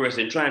progress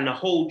and trying to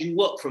hold you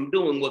up from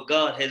doing what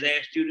God has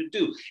asked you to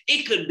do.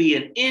 It could be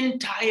an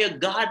entire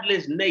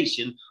godless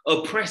nation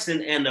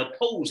oppressing and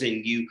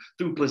opposing you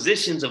through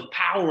positions of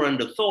power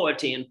and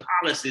authority and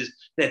policies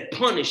that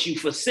punish you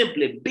for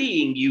simply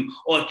being you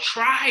or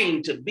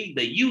trying to be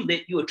the you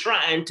that you're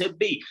trying to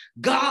be.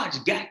 God's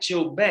got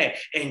your back,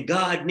 and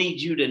God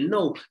needs you to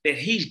know that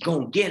he's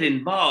going to get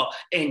involved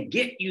and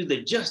get you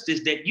the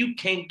justice that you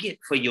can't get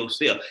for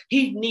yourself.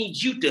 He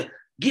needs you to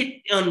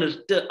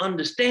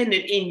Understand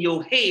it in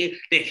your head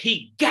that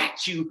he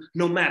got you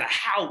no matter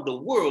how the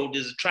world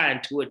is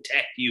trying to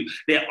attack you.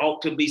 There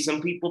ought to be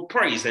some people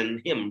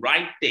praising him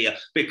right there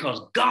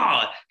because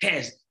God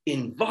has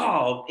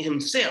involved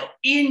himself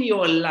in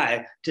your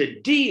life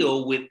to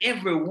deal with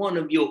every one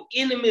of your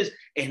enemies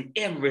and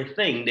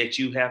everything that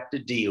you have to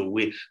deal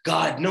with.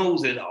 God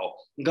knows it all.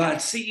 God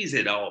sees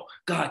it all.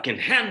 God can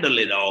handle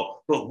it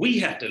all. But we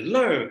have to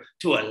learn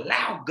to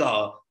allow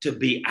God to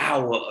be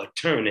our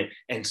attorney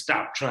and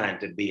stop trying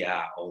to be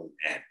our own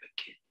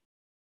advocate.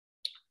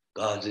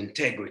 God's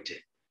integrity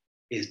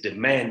is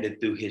demanded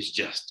through his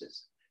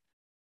justice.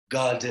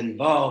 God's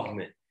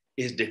involvement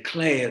is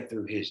declared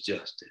through his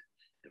justice.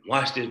 And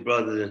watch this,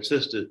 brothers and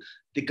sisters,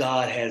 that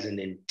God has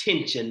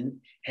intentions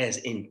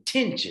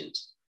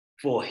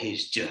for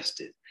his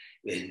justice.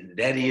 And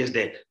that is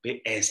that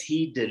as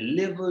he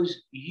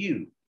delivers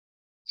you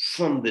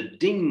from the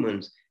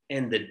demons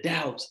and the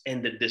doubts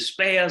and the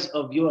despairs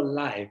of your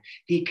life,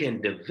 he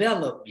can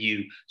develop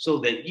you so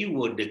that you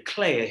will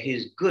declare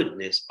his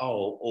goodness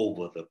all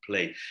over the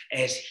place.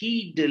 As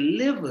he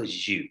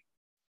delivers you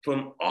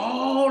from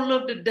all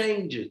of the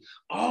dangers,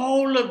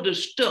 all of the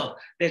stuff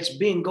that's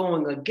been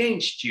going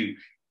against you,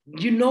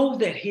 you know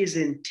that his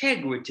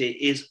integrity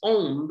is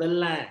on the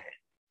line.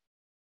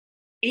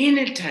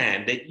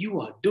 Anytime that you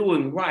are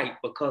doing right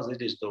because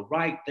it is the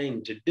right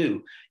thing to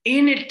do,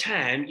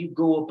 anytime you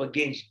go up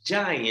against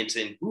giants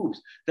and groups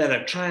that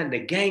are trying to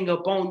gang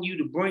up on you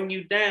to bring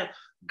you down,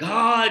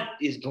 God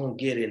is going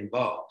to get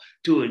involved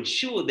to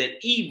ensure that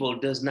evil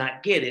does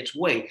not get its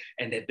way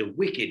and that the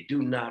wicked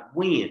do not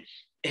win.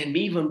 And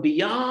even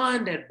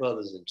beyond that,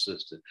 brothers and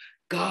sisters,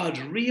 God's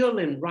real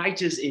and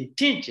righteous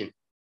intention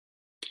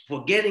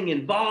for getting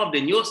involved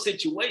in your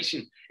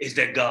situation is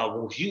that God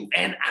wants you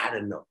and I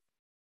to know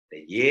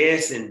that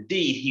yes,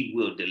 indeed, he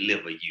will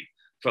deliver you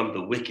from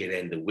the wicked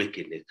and the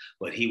wickedness.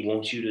 But he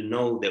wants you to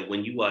know that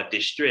when you are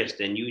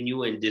distressed and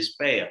you're in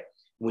despair,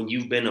 when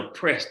you've been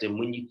oppressed and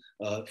when you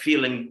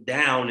feeling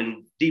down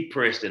and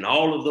depressed and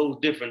all of those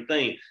different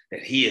things,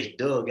 that he has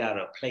dug out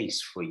a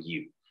place for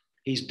you.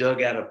 He's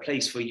dug out a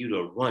place for you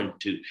to run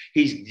to.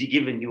 He's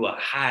given you a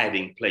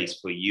hiding place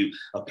for you,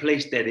 a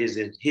place that is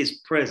in his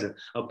presence,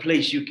 a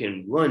place you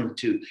can run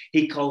to.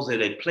 He calls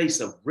it a place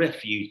of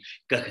refuge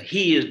because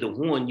he is the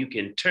one you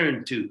can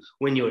turn to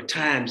when your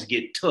times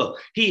get tough.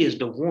 He is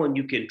the one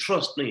you can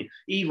trust in,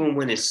 even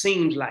when it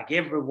seems like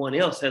everyone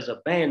else has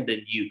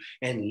abandoned you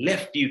and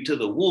left you to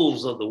the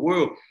wolves of the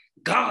world.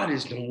 God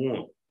is the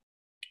one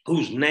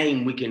whose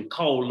name we can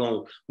call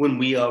on when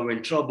we are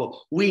in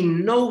trouble. We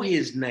know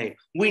his name.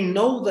 We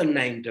know the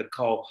name to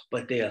call,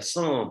 but there are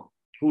some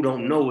who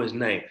don't know his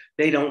name.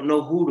 They don't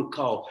know who to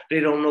call.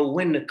 They don't know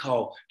when to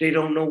call. They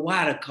don't know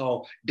why to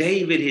call.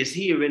 David is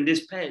here in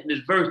this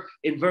verse,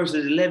 in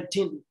verses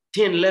 10,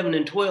 11,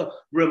 and 12,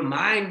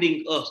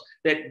 reminding us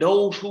that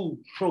those who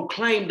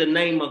proclaim the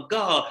name of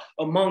God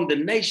among the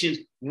nations,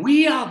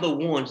 we are the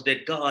ones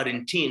that God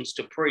intends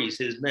to praise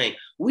his name.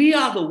 We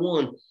are the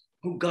ones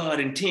who God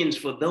intends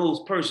for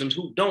those persons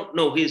who don't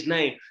know his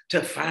name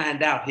to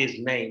find out his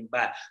name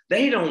by.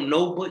 They don't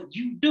know, but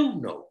you do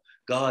know.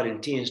 God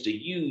intends to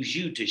use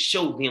you to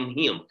show them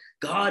him.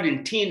 God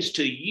intends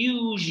to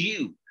use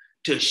you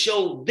to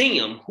show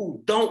them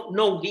who don't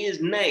know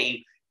his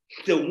name,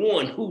 the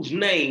one whose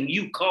name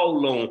you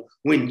call on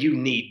when you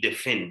need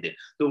defending,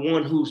 the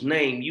one whose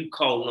name you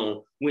call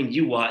on when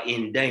you are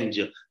in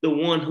danger, the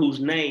one whose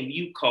name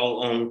you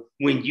call on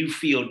when you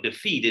feel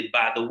defeated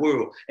by the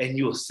world and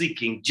you're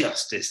seeking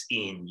justice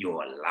in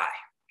your life.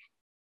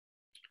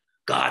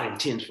 God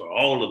intends for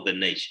all of the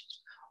nations,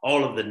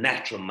 all of the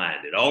natural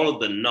minded, all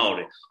of the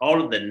naughty,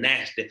 all of the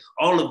nasty,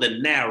 all of the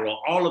narrow,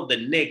 all of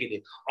the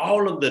negative,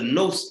 all of the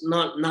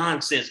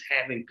nonsense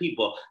having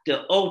people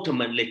to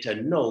ultimately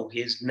to know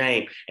his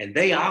name. And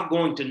they are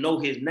going to know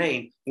his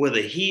name,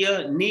 whether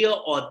here, near,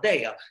 or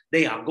there,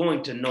 they are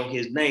going to know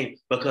his name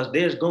because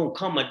there's going to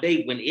come a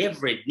day when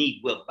every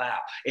knee will bow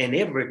and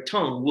every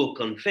tongue will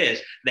confess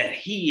that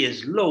he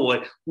is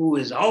Lord, who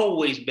has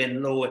always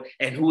been Lord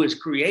and who is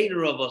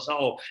creator of us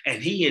all.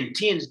 And he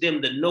intends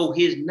them to know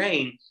his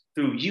name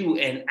through you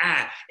and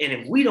I. And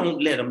if we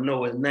don't let him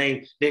know his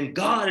name, then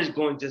God is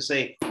going to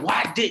say,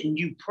 why didn't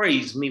you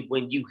praise me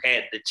when you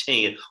had the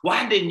chance?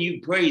 Why didn't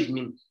you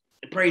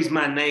praise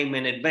my name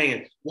in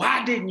advance?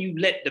 Why didn't you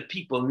let the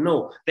people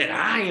know that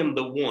I am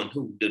the one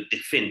who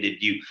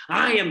defended you?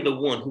 I am the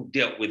one who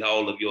dealt with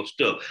all of your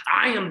stuff.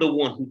 I am the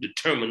one who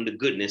determined the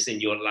goodness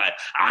in your life.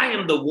 I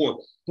am the one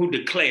who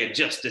declared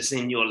justice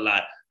in your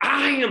life.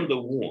 I am the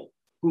one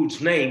whose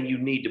name you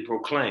need to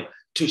proclaim,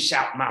 to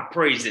shout my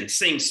praise and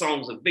sing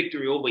songs of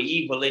victory over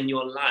evil in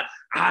your life.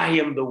 I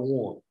am the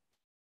one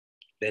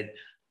that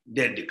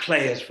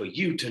declares for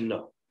you to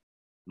know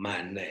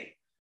my name.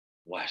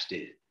 Watch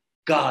this.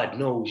 God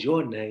knows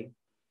your name.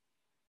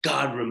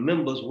 God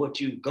remembers what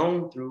you've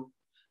gone through.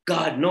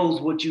 God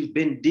knows what you've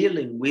been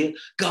dealing with.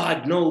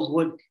 God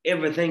knows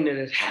everything that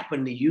has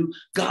happened to you.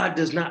 God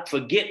does not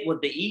forget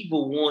what the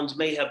evil ones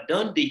may have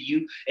done to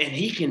you, and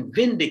he can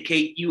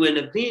vindicate you and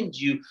avenge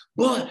you.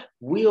 But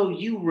Will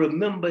you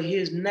remember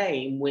his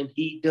name when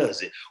he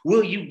does it?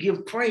 Will you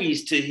give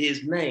praise to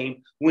his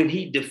name when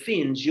he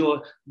defends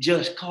your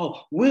just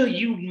cause? Will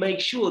you make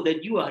sure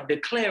that you are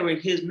declaring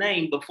his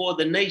name before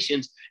the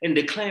nations and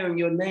declaring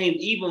your name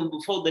even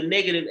before the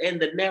negative and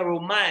the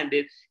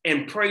narrow-minded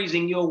and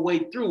praising your way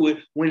through it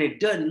when it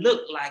doesn't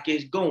look like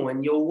it's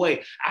going your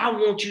way? I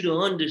want you to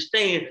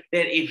understand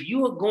that if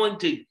you are going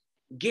to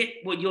get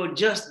what your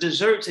just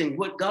deserts and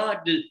what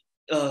God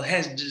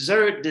has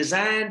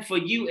designed for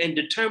you and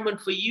determined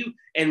for you.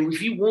 And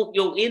if you want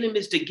your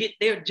enemies to get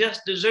their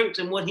just deserts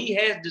and what he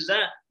has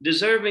designed,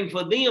 deserving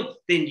for them,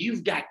 then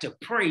you've got to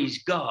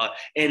praise God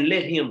and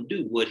let him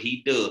do what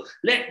he does.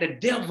 Let the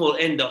devil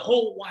and the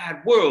whole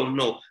wide world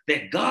know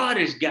that God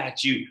has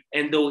got you.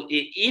 And though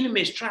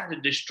enemies try to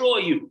destroy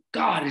you,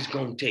 God is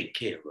going to take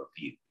care of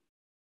you.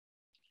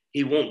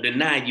 He won't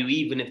deny you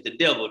even if the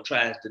devil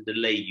tries to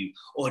delay you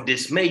or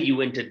dismay you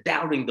into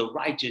doubting the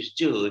righteous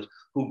judge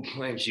who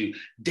grants you.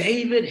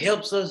 David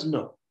helps us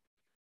know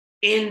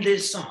in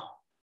this song,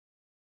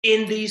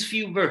 in these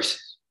few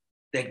verses,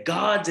 that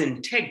God's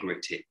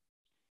integrity,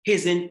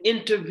 his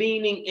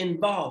intervening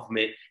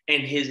involvement,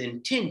 and his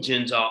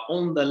intentions are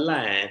on the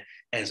line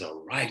as a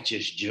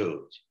righteous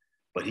judge.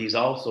 But he's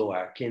also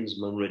our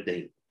kinsman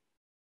redeemer,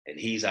 and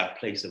he's our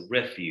place of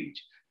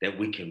refuge that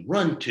we can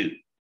run to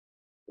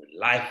when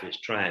life is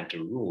trying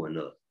to ruin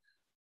us.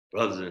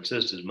 Brothers and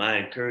sisters, my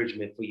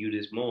encouragement for you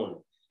this morning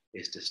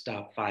is to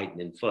stop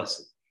fighting and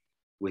fussing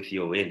with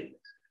your enemies.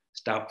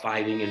 Stop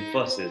fighting and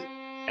fussing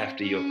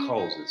after your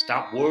causes.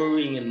 Stop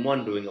worrying and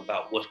wondering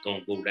about what's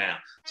going to go down.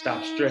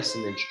 Stop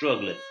stressing and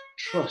struggling.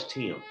 Trust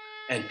him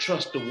and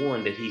trust the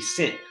one that he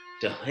sent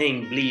to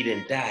hang, bleed,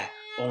 and die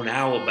on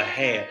our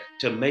behalf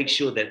to make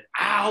sure that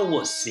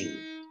our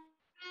sins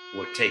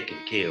were taken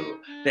care of,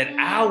 that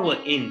our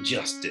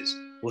injustice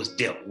was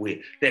dealt with,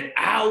 that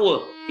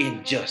our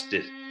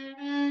injustice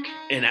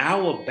and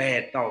our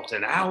bad thoughts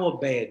and our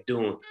bad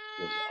doing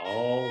was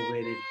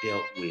already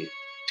dealt with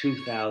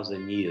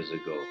 2,000 years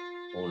ago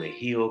on a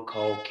hill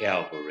called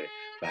Calvary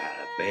by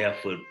a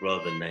barefoot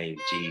brother named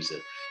Jesus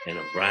and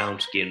a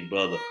brown-skinned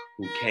brother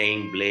who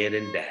came, bled,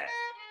 and died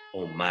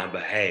on my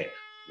behalf.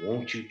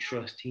 Won't you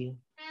trust him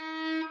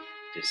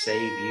to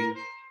save you,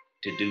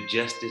 to do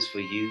justice for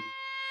you,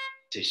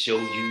 to show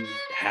you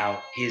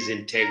how his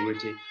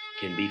integrity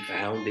can be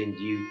found in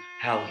you,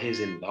 how his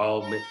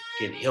involvement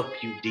can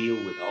help you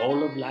deal with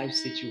all of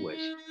life's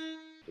situations?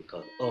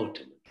 Because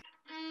ultimately,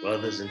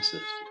 brothers and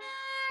sisters,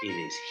 it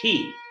is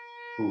he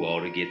who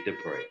ought to get the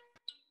praise.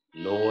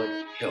 Lord,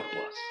 help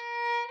us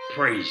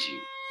praise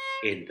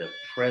you in the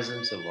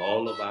presence of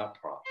all of our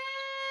problems,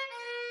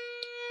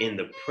 in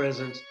the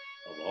presence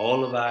of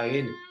all of our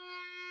enemies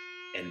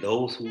and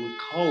those who would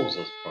cause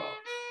us problems.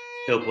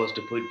 Help us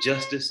to put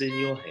justice in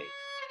your hand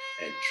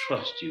and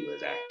trust you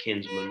as our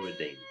kinsman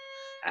redeemer,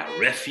 our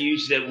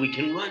refuge that we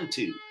can run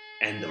to,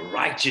 and the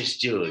righteous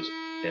judge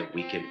that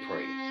we can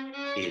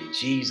praise. In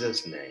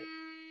Jesus' name,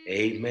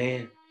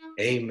 amen,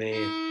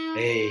 amen,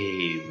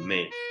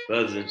 amen.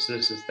 Brothers and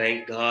sisters,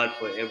 thank God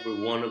for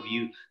every one of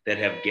you that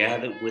have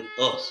gathered with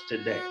us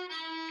today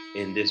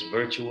in this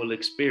virtual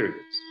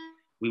experience.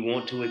 We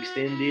want to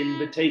extend the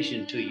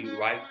invitation to you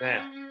right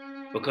now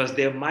because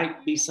there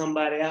might be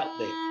somebody out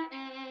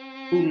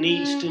there who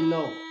needs to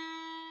know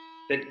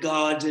that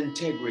God's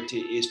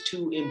integrity is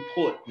too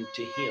important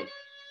to him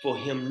for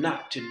him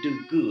not to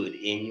do good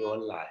in your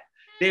life.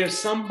 There's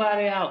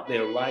somebody out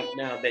there right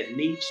now that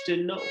needs to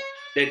know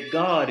that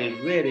God is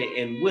ready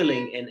and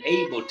willing and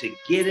able to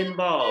get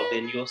involved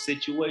in your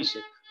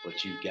situation,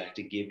 but you've got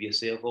to give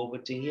yourself over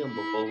to him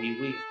before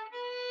he will.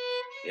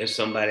 There's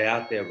somebody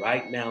out there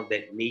right now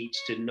that needs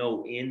to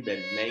know in the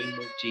name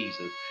of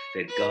Jesus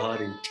that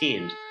God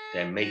intends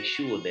to make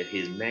sure that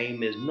his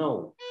name is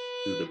known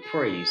through the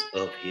praise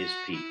of his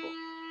people.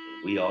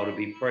 And we ought to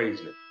be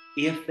praising him.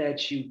 If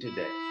that's you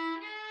today,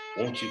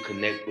 won't you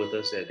connect with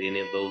us at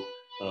any of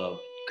those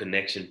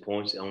connection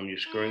points on your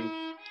screen?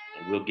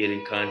 And we'll get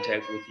in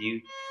contact with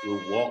you.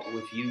 We'll walk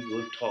with you.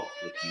 We'll talk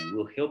with you.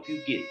 We'll help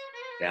you get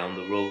down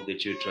the road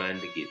that you're trying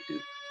to get to.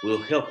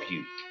 We'll help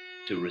you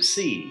to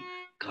receive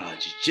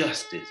God's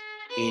justice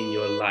in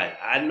your life.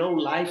 I know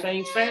life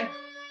ain't fair,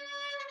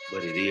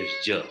 but it is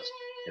just.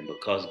 And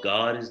because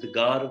God is the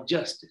God of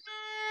justice,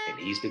 and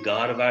he's the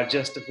God of our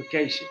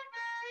justification,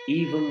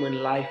 even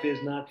when life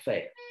is not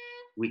fair,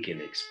 we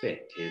can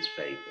expect his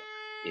favor.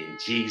 In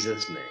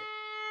Jesus' name,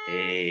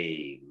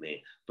 amen.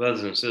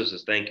 Brothers and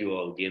sisters, thank you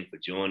all again for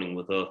joining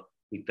with us.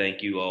 We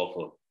thank you all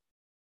for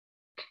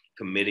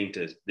committing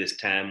to this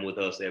time with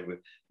us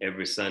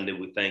every Sunday.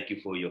 We thank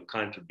you for your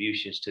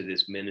contributions to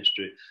this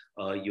ministry.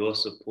 Your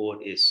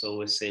support is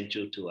so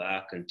essential to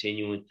our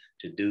continuing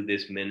to do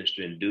this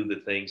ministry and do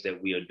the things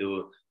that we are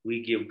doing.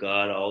 We give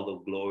God all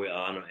the glory,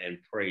 honor, and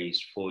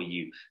praise for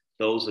you.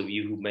 Those of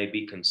you who may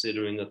be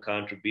considering a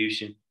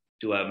contribution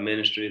to our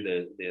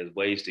ministry, there's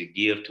ways to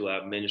give to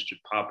our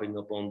ministry popping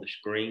up on the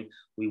screen.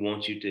 We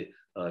want you to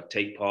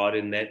take part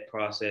in that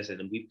process.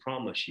 And we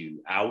promise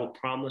you, our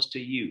promise to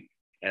you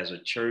as a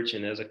church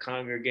and as a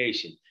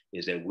congregation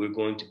is that we're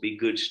going to be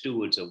good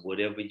stewards of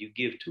whatever you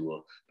give to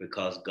us,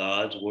 because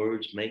God's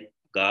word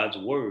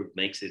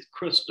makes it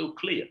crystal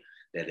clear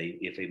that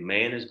if a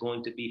man is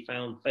going to be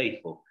found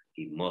faithful,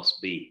 he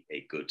must be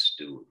a good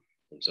steward.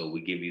 And so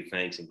we give you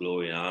thanks and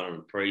glory and honor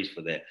and praise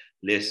for that.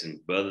 Listen,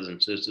 brothers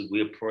and sisters,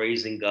 we're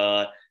praising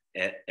God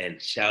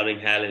and shouting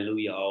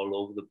hallelujah all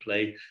over the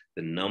place.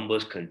 The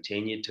numbers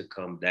continue to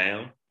come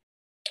down,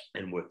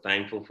 and we're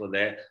thankful for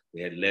that.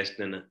 We had less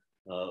than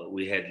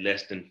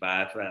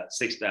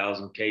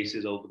 6,000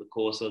 cases over the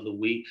course of the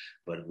week,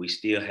 but we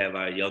still have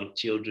our young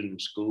children in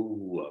school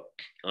who are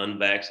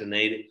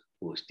unvaccinated,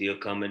 who are still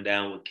coming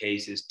down with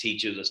cases.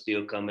 Teachers are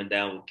still coming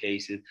down with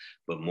cases,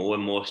 but more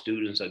and more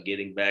students are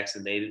getting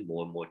vaccinated.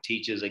 More and more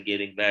teachers are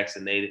getting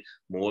vaccinated.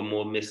 More and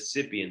more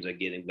Mississippians are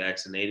getting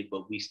vaccinated,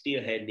 but we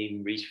still hadn't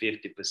even reached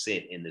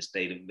 50% in the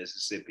state of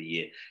Mississippi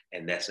yet,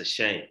 and that's a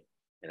shame.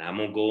 And I'm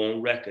gonna go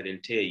on record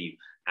and tell you,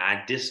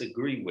 I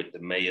disagree with the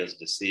mayor's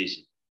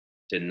decision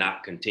to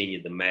not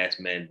continue the mask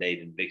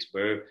mandate in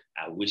Vicksburg.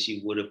 I wish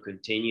he would have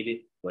continued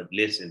it, but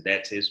listen,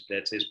 that's his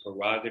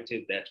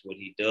prerogative. That's what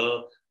he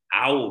does.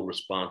 Our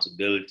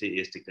responsibility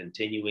is to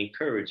continue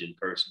encouraging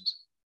persons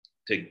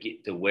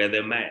to wear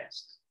their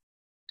masks,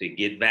 to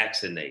get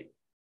vaccinated,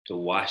 to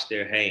wash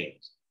their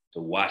hands,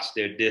 to watch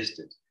their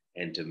distance,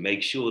 and to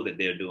make sure that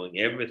they're doing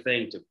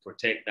everything to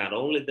protect not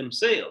only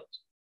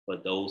themselves,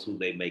 but those who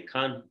they may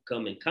come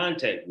in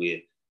contact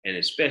with, and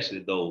especially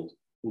those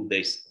who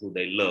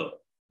they love.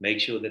 Make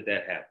sure that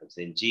happens.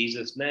 In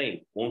Jesus'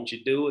 name, won't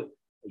you do it?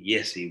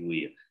 Yes, he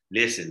will.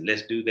 Listen,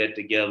 let's do that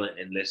together,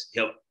 and let's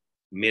help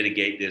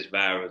mitigate this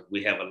virus.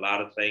 We have a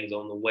lot of things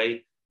on the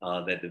way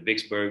that the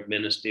Vicksburg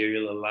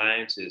Ministerial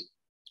Alliance is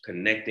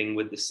connecting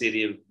with the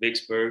city of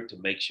Vicksburg to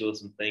make sure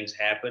some things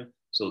happen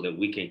so that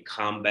we can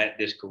combat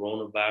this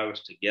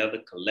coronavirus together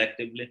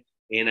collectively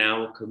in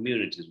our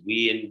communities.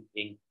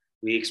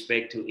 We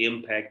expect to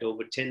impact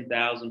over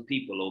 10,000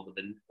 people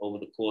over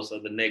the course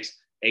of the next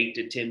 8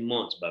 to 10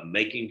 months by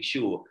making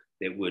sure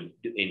that we're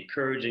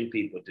encouraging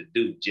people to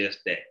do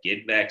just that.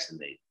 Get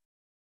vaccinated,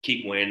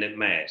 keep wearing that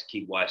mask,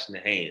 keep washing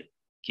the hands,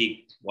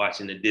 keep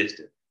watching the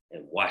distance,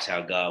 and watch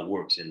how God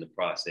works in the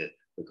process,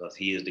 because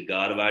he is the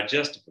God of our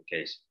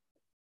justification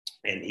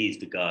and he's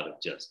the God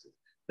of justice.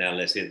 Now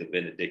let's hear the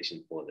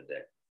benediction for the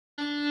day.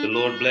 The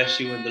Lord bless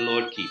you and the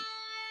Lord keep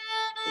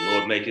you. The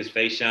Lord make his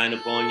face shine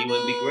upon you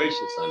and be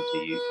gracious unto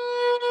you.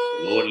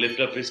 The Lord lift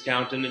up his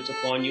countenance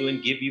upon you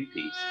and give you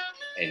peace,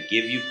 and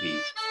give you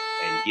peace,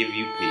 and give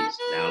you peace.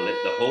 Now let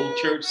the whole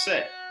church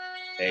say,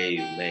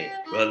 amen.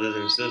 Brothers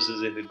and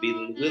sisters, if it be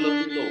the will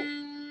of the Lord,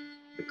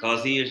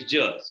 because he is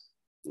just,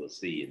 we'll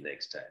see you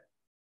next time.